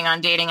started getting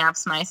on dating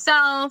apps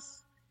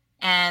myself.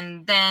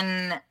 And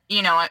then,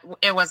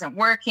 it wasn't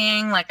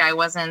working. Like, I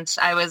was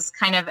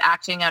kind of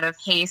acting out of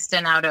haste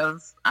and out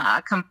of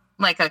I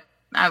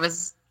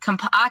was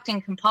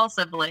acting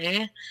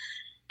compulsively.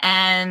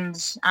 And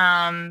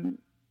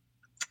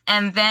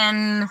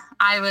then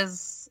I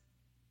was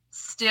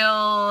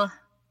still,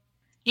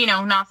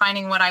 not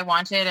finding what I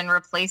wanted and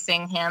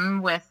replacing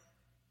him with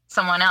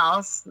someone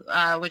else,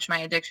 which my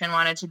addiction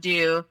wanted to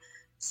do.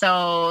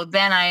 So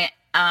then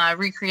I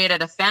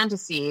recreated a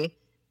fantasy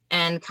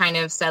and kind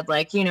of said,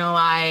 like,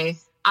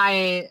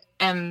 I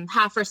am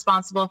half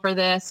responsible for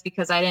this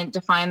because I didn't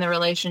define the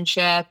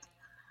relationship,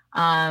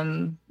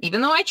 even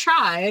though I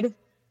tried.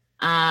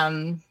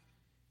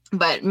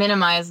 But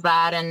minimize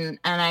that. And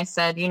I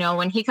said,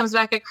 when he comes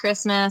back at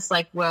Christmas,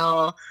 like,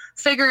 we'll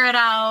figure it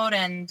out.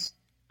 And,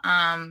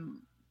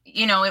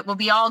 it will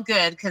be all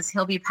good because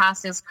he'll be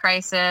past his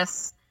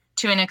crisis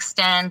to an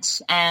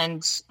extent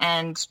and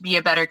be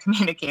a better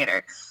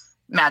communicator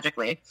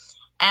magically.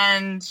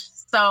 And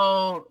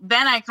so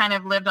then I kind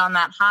of lived on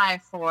that high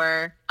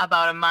for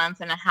about a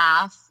month and a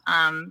half,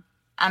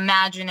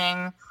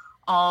 imagining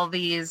all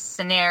these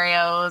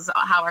scenarios,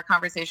 how our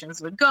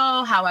conversations would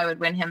go, how I would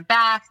win him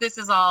back. This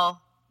is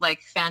all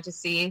like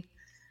fantasy.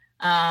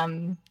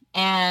 And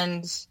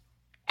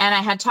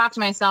I had talked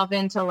myself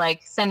into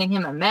like sending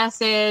him a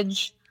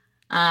message.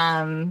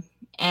 And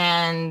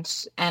and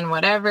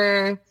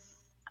whatever.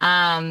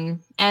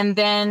 And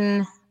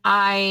then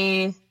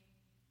it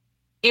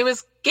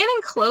was getting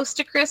close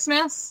to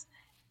Christmas.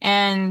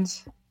 And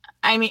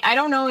I mean, I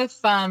don't know if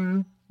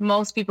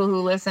most people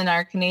who listen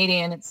are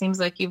Canadian. It seems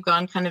like you've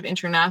gone kind of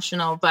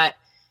international, but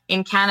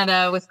in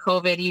Canada with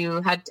COVID,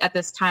 you had at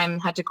this time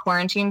had to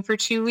quarantine for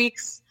 2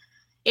 weeks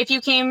if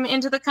you came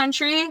into the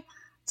country.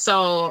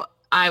 So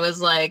I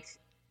was like,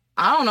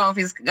 I don't know if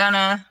he's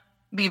gonna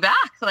be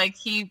back. Like,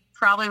 he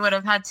probably would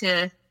have had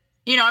to,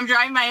 I'm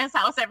driving by his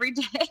house every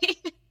day.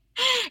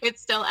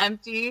 It's still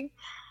empty.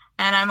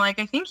 And I'm like,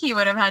 I think he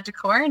would have had to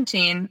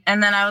quarantine.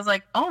 And then I was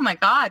like, oh my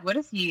God, what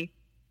if he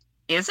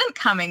isn't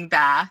coming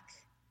back?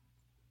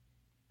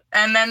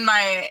 And then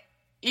I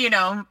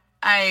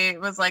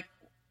was like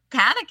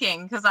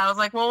panicking because I was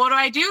like, well, what do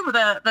I do?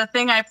 The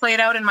thing I played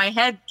out in my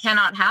head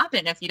cannot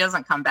happen if he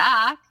doesn't come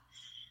back.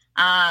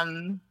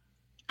 And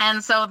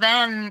so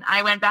then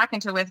I went back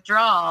into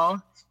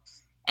withdrawal,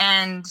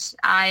 and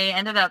I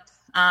ended up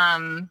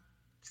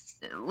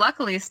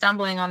luckily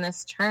stumbling on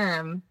this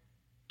term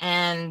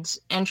and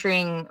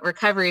entering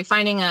recovery,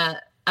 finding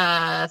a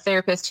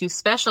therapist who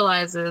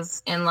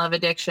specializes in love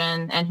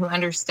addiction and who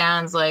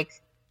understands that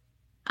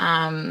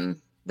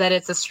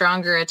it's a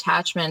stronger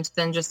attachment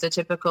than just a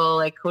typical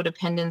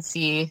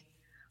codependency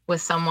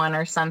with someone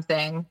or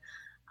something.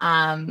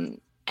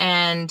 And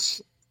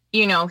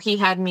he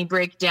had me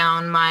break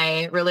down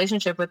my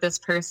relationship with this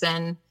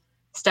person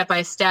step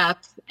by step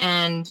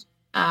and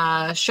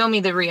show me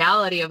the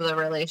reality of the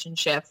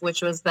relationship,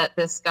 which was that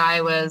this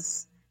guy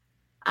was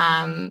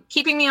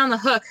keeping me on the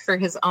hook for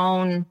his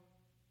own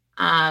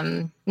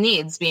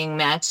needs being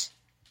met,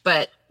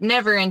 but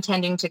never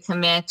intending to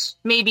commit,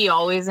 maybe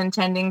always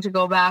intending to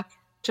go back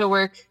to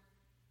work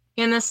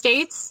in the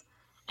States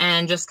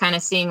and just kind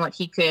of seeing what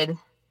he could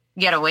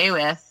get away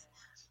with.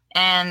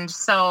 And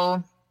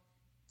so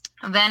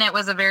then it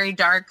was a very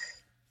dark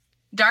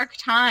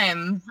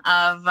time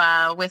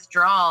of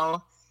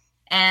withdrawal.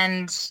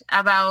 And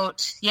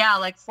about,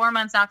 4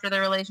 months after the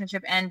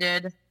relationship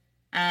ended,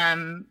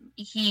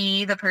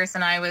 the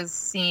person I was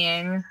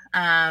seeing,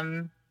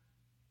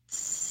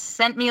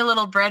 sent me a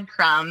little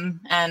breadcrumb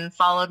and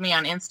followed me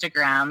on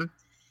Instagram.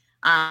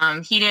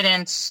 He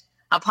didn't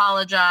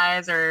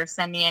apologize or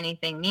send me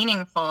anything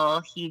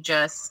meaningful. He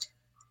just,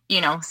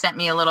 sent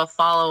me a little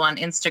follow on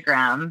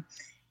Instagram.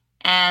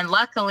 And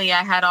luckily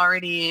I had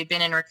already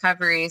been in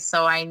recovery,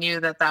 so I knew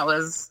that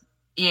was,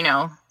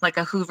 like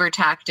a Hoover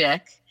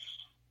tactic,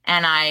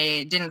 and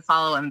I didn't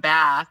follow him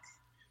back.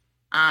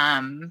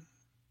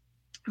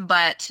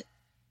 But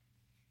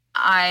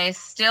I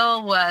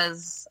still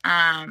was,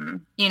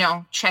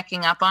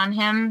 checking up on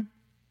him.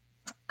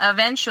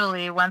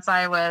 Eventually, once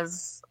I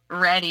was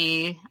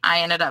ready,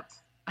 I ended up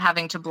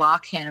having to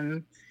block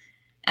him.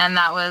 And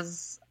that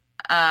was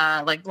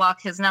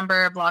block his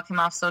number, block him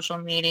off social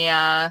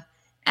media.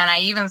 And I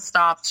even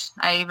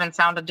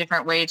found a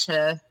different way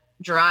to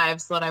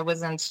drive so that I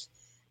wasn't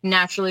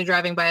naturally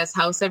driving by his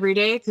house every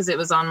day because it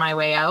was on my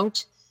way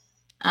out.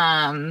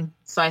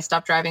 So I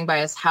stopped driving by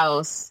his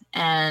house,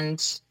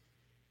 and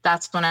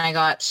that's when I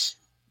got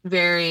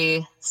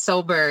very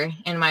sober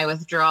in my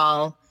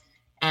withdrawal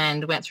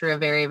and went through a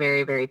very,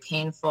 very, very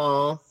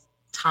painful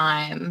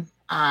time.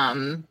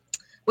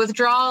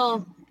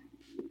 Withdrawal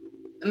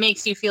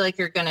makes you feel like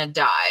you're going to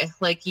die.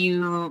 Like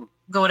you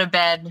go to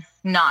bed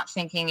not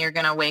thinking you're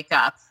going to wake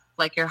up.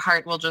 Like your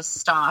heart will just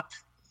stop,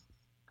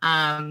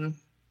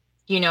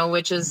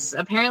 which is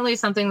apparently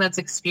something that's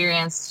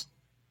experienced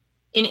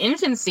in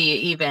infancy,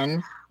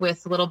 even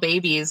with little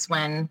babies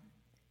when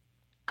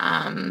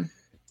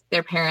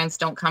their parents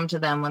don't come to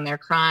them when they're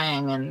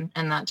crying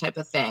and that type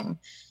of thing.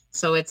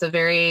 So it's a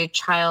very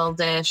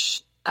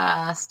childish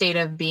state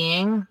of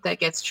being that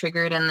gets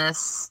triggered in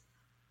this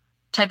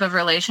type of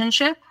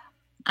relationship.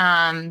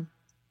 And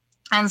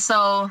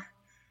so,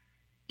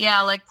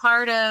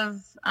 part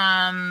of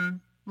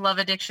love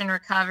addiction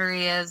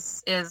recovery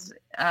is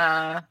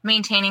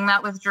maintaining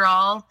that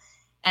withdrawal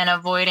and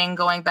avoiding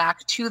going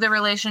back to the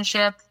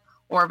relationship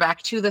or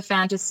back to the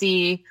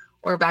fantasy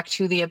or back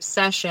to the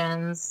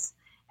obsessions.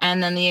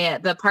 And then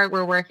the part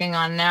we're working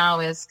on now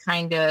is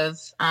kind of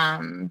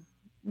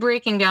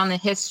breaking down the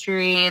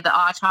history, the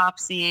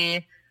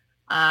autopsy,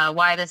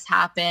 why this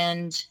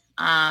happened,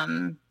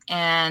 and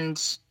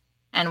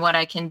what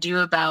I can do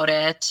about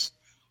it.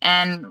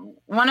 And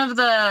one of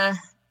the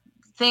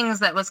things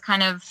that was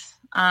kind of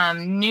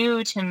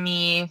new to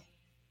me,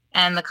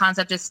 and the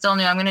concept is still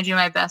new, I'm going to do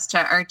my best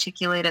to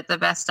articulate it the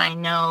best I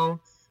know,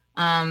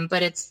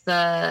 but it's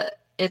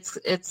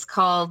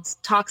called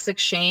toxic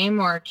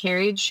shame or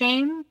carried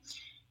shame.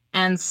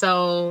 And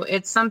so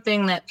it's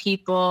something that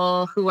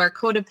people who are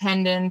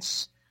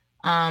codependent,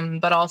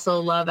 but also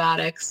love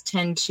addicts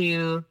tend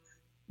to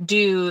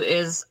do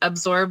is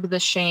absorb the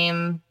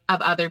shame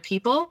of other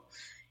people.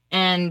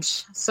 And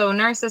so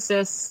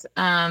narcissists,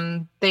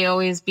 they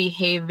always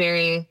behave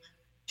very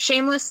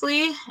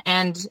shamelessly.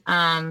 And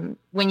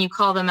when you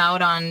call them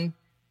out on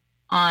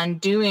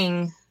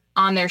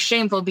their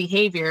shameful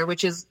behavior,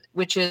 which is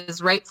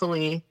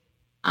rightfully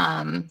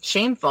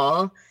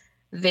shameful,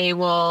 they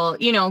will,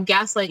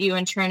 gaslight you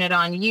and turn it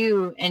on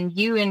you, and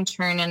you in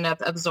turn end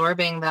up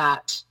absorbing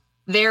that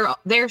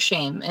their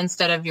shame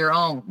instead of your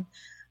own.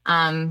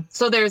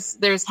 So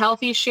there's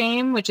healthy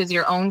shame, which is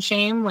your own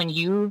shame when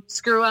you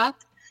screw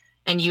up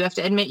and you have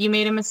to admit you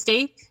made a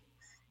mistake.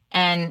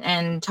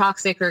 And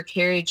toxic or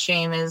carried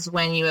shame is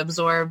when you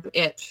absorb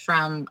it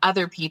from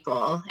other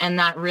people, and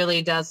that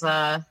really does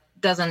a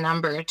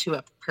number to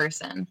a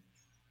person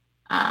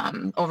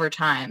over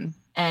time,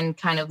 and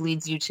kind of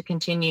leads you to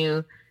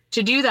continue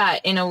to do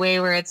that in a way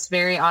where it's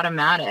very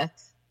automatic.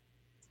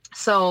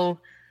 So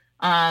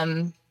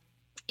in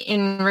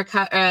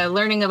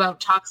learning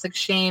about toxic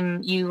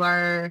shame, you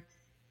are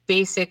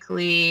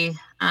basically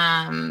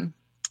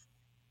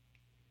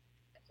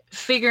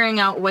figuring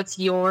out what's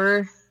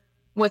yours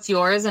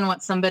and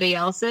what somebody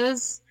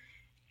else's,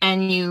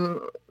 and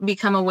you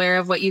become aware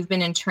of what you've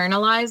been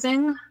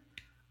internalizing,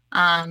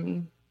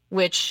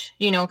 which,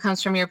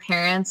 comes from your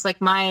parents. Like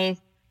my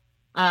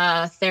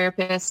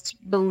therapist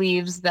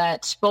believes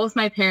that both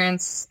my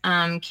parents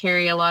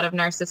carry a lot of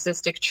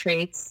narcissistic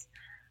traits,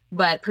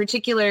 but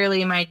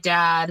particularly my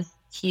dad,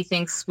 he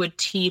thinks would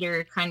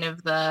teeter kind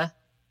of the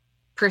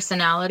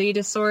personality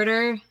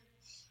disorder.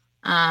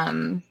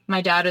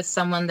 My dad is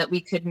someone that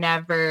we could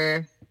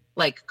never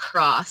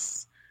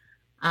cross.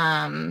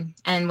 And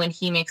when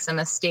he makes a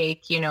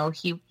mistake, he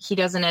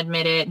doesn't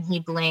admit it, and he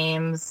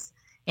blames,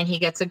 and he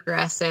gets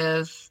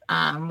aggressive,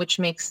 which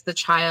makes the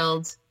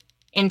child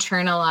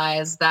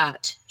internalize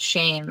that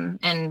shame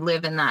and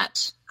live in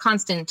that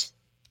constant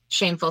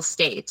shameful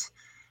state.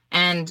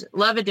 And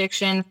love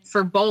addiction,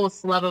 for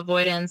both love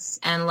avoidance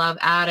and love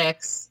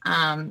addicts,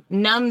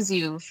 numbs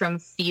you from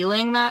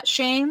feeling that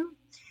shame.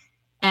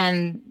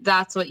 And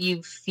that's what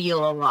you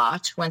feel a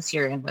lot once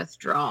you're in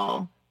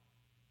withdrawal.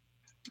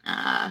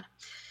 And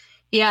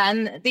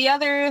the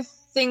other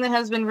thing that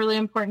has been really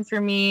important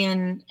for me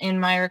in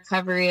my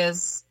recovery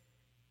is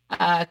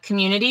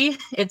community.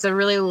 It's a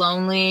really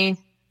lonely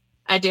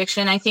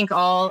addiction. I think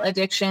all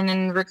addiction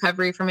and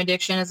recovery from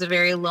addiction is a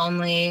very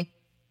lonely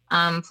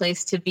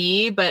place to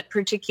be, but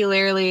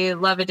particularly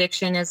love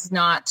addiction is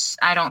not,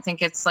 I don't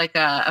think it's like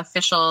a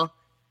official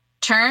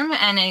term,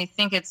 and I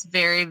think it's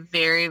very,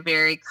 very,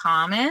 very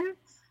common.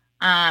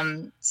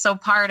 So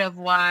part of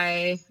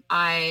why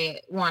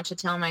I want to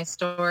tell my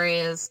story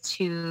is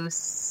to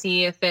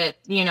see if it,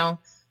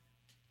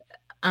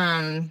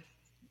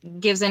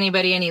 gives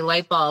anybody any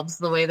light bulbs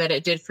the way that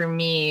it did for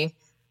me,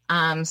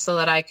 so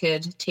that I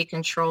could take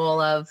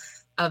control of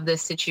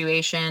this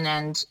situation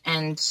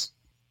and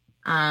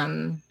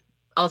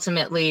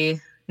ultimately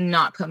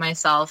not put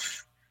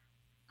myself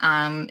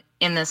in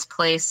this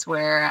place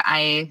where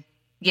I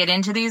get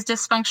into these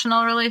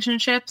dysfunctional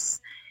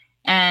relationships.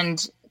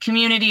 And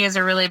community is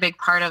a really big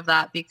part of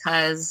that,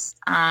 because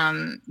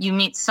you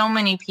meet so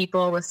many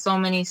people with so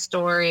many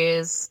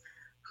stories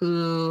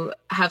who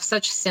have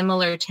such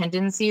similar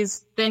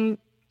tendencies to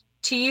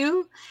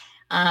you.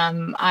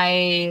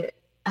 I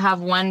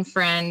have one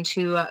friend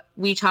who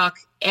we talk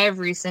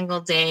every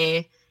single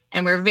day,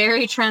 and we're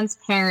very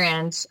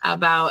transparent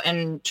about,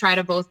 and try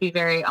to both be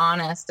very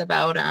honest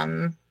about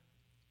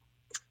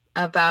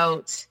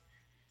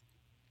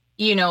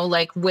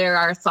where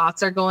our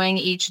thoughts are going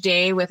each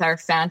day with our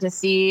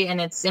fantasy.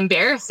 And it's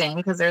embarrassing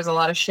because there's a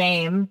lot of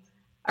shame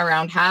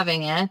around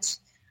having it.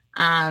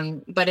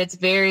 But it's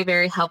very,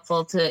 very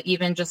helpful to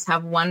even just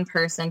have one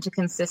person to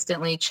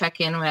consistently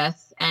check in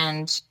with.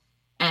 And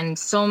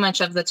so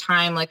much of the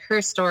time,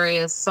 her story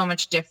is so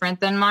much different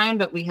than mine,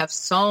 but we have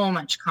so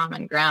much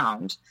common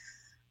ground.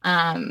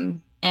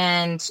 And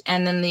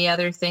then the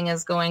other thing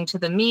is going to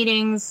the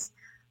meetings,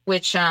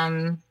 which,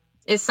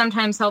 is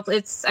sometimes helpful.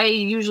 I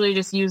usually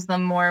just use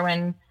them more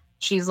when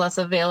she's less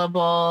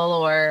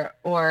available,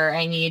 or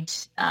I need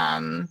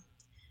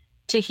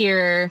to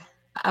hear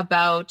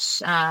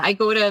about. I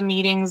go to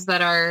meetings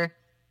that are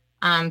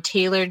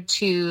tailored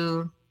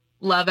to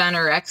love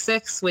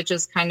anorexics, which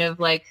is kind of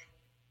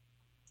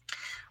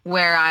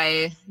where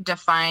I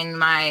define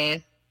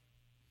my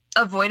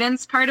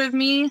avoidance part of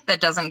me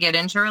that doesn't get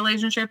into a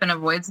relationship and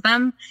avoids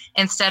them,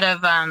 instead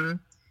of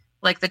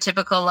the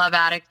typical love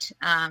addict,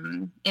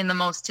 in the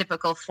most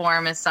typical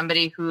form, is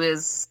somebody who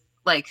is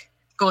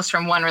goes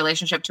from one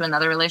relationship to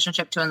another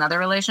relationship to another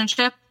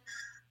relationship.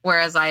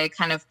 Whereas I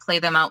kind of play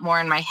them out more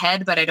in my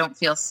head, but I don't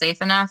feel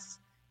safe enough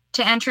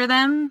to enter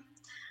them.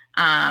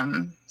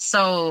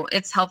 So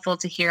it's helpful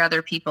to hear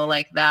other people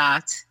like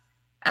that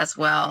as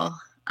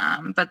well.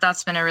 But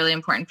that's been a really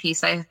important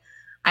piece. I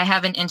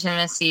have an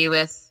intimacy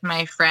with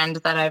my friend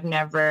that I've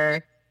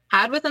never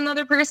had with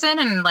another person.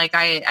 And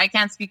I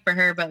can't speak for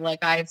her, but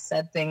I've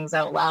said things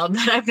out loud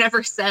that I've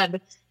never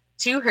said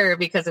to her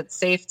because it's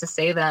safe to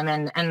say them.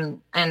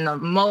 And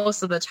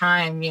most of the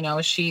time,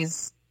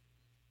 she's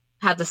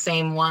had the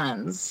same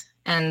ones,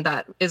 and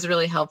that is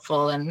really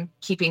helpful in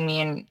keeping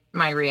me in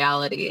my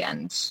reality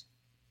and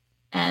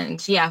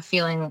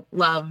feeling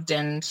loved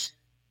and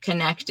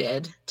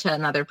connected to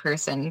another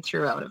person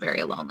throughout a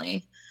very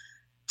lonely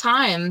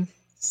time.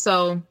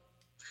 So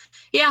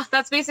yeah,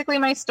 that's basically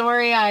my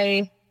story.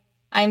 I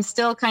I'm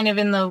still kind of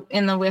in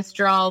the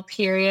withdrawal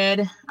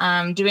period,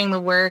 doing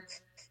the work.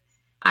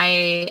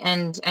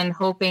 And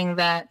hoping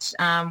that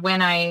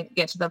when I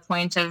get to the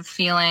point of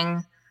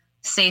feeling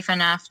safe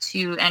enough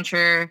to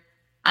enter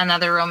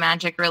another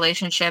romantic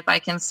relationship, I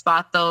can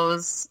spot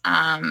those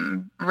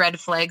red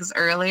flags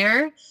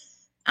earlier,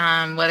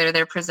 whether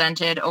they're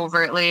presented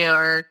overtly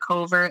or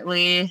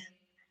covertly,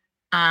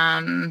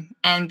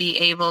 and be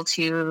able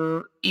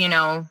to,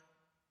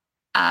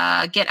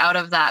 get out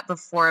of that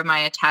before my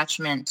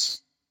attachment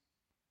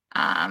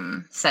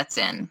sets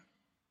in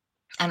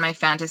and my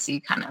fantasy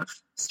kind of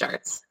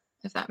starts,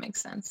 if that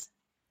makes sense.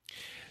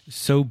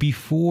 So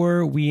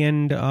before we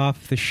end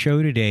off the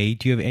show today,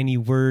 do you have any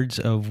words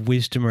of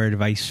wisdom or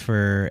advice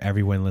for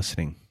everyone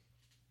listening?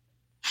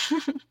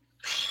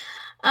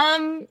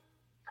 The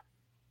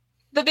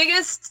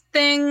biggest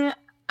thing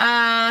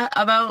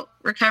about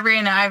recovery,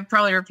 and I've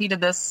probably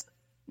repeated this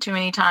too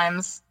many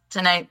times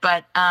tonight,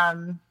 but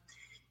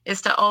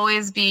is to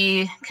always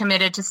be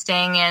committed to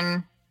staying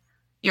in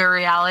your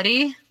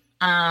reality.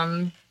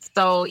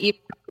 So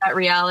even if that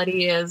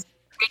reality is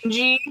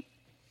cringy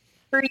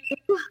for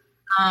you,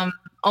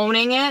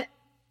 owning it,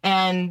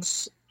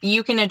 and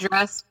you can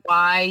address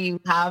why you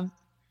have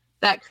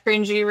that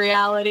cringy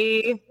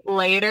reality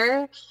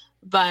later,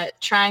 but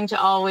trying to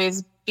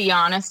always be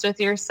honest with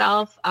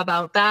yourself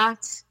about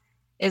that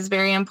is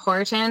very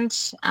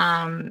important.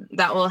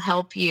 That will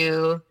help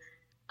you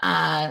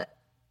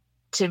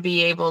to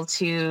be able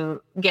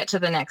to get to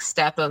the next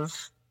step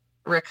of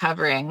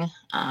recovering,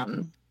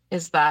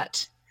 is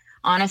that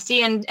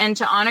honesty and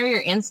to honor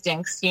your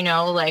instincts.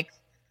 Like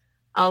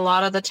a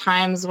lot of the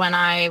times when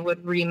I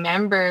would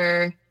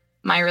remember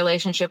my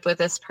relationship with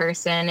this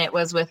person, it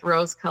was with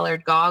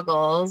rose-colored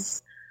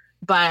goggles.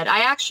 But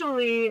I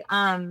actually,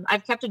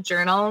 I've kept a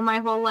journal my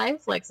whole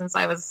life, like since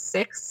I was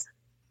 6.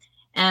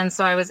 And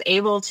so I was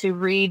able to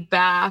read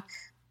back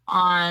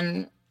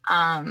on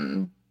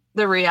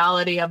the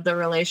reality of the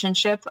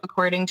relationship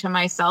according to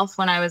myself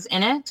when I was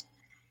in it,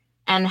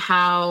 and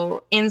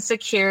how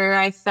insecure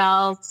I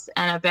felt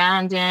and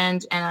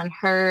abandoned and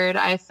unheard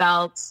I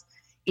felt,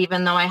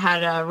 even though I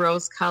had a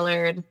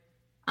rose-colored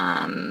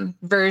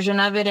version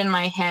of it in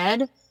my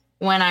head.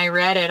 When I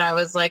read it, I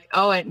was like,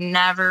 oh, it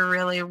never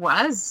really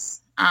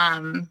was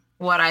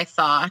what I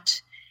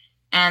thought.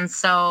 And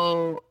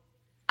so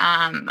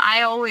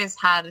I always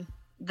had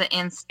the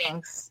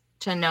instincts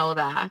to know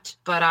that,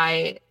 but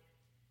I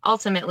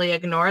ultimately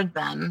ignored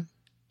them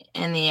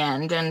in the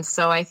end. And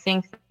so I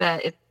think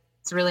that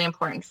it's really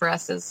important for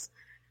us as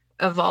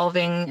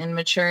evolving and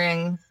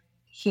maturing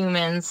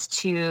humans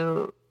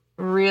to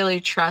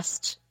really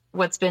trust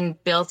what's been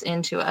built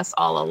into us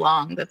all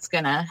along that's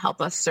going to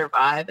help us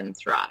survive and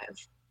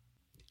thrive.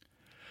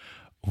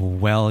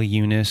 Well,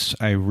 Eunice,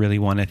 I really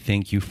want to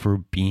thank you for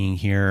being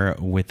here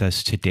with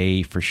us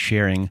today, for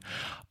sharing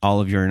all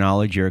of your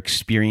knowledge, your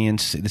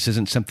experience. This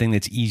isn't something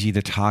that's easy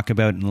to talk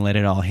about and let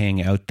it all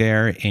hang out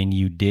there. And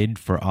you did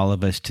for all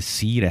of us to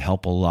see, to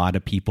help a lot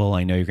of people.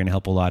 I know you're going to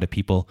help a lot of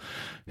people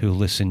who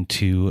listen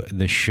to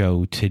the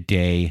show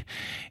today.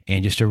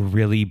 And just a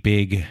really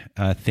big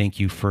thank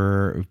you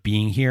for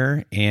being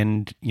here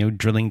and,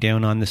 drilling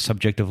down on the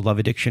subject of love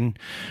addiction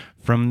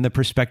from the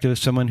perspective of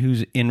someone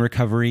who's in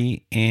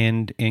recovery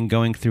and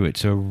going through it.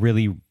 So a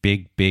really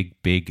big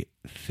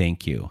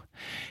thank you.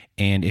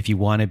 And if you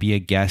want to be a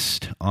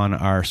guest on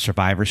our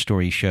Survivor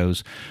Story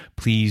shows,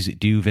 please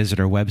do visit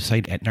our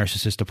website at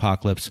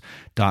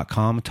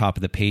narcissistapocalypse.com. Top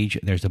of the page,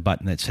 there's a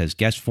button that says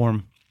guest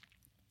form.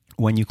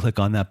 When you click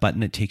on that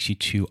button, it takes you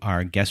to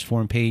our guest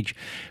form page.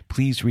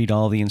 Please read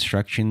all the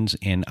instructions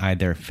and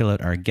either fill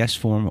out our guest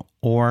form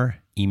or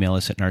email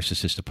us at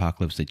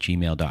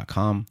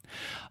narcissistapocalypse@gmail.com.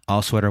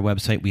 Also at our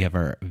website, we have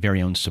our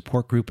very own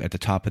support group at the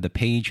top of the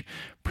page.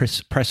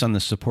 Press on the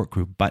support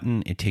group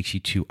button. It takes you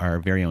to our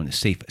very own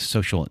safe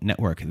social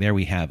network. There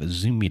we have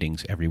Zoom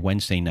meetings every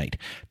Wednesday night,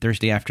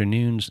 Thursday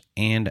afternoons,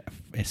 and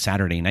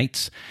Saturday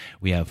nights.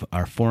 We have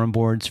our forum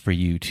boards for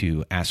you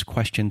to ask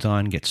questions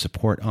on, get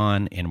support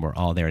on, and we're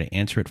all there to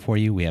answer it for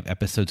you. We have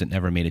episodes that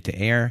never made it to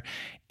air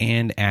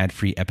and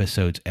ad-free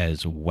episodes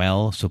as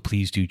well. So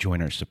please do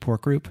join our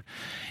support group.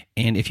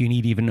 And if you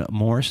need even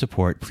more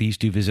support, please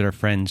do visit our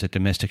friends at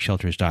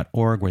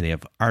domesticshelters.org, where they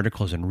have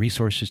articles and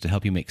resources to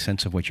help you make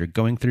sense of what you're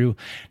going through.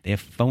 They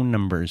have phone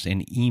numbers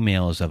and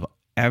emails of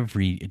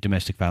every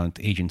domestic violence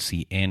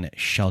agency and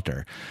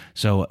shelter.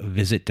 So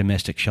visit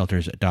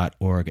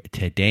domesticshelters.org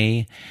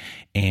today.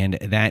 And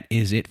that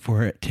is it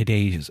for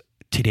today's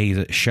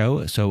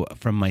show. So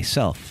from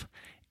myself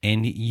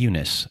and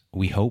Eunice,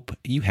 we hope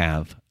you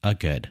have a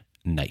good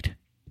night.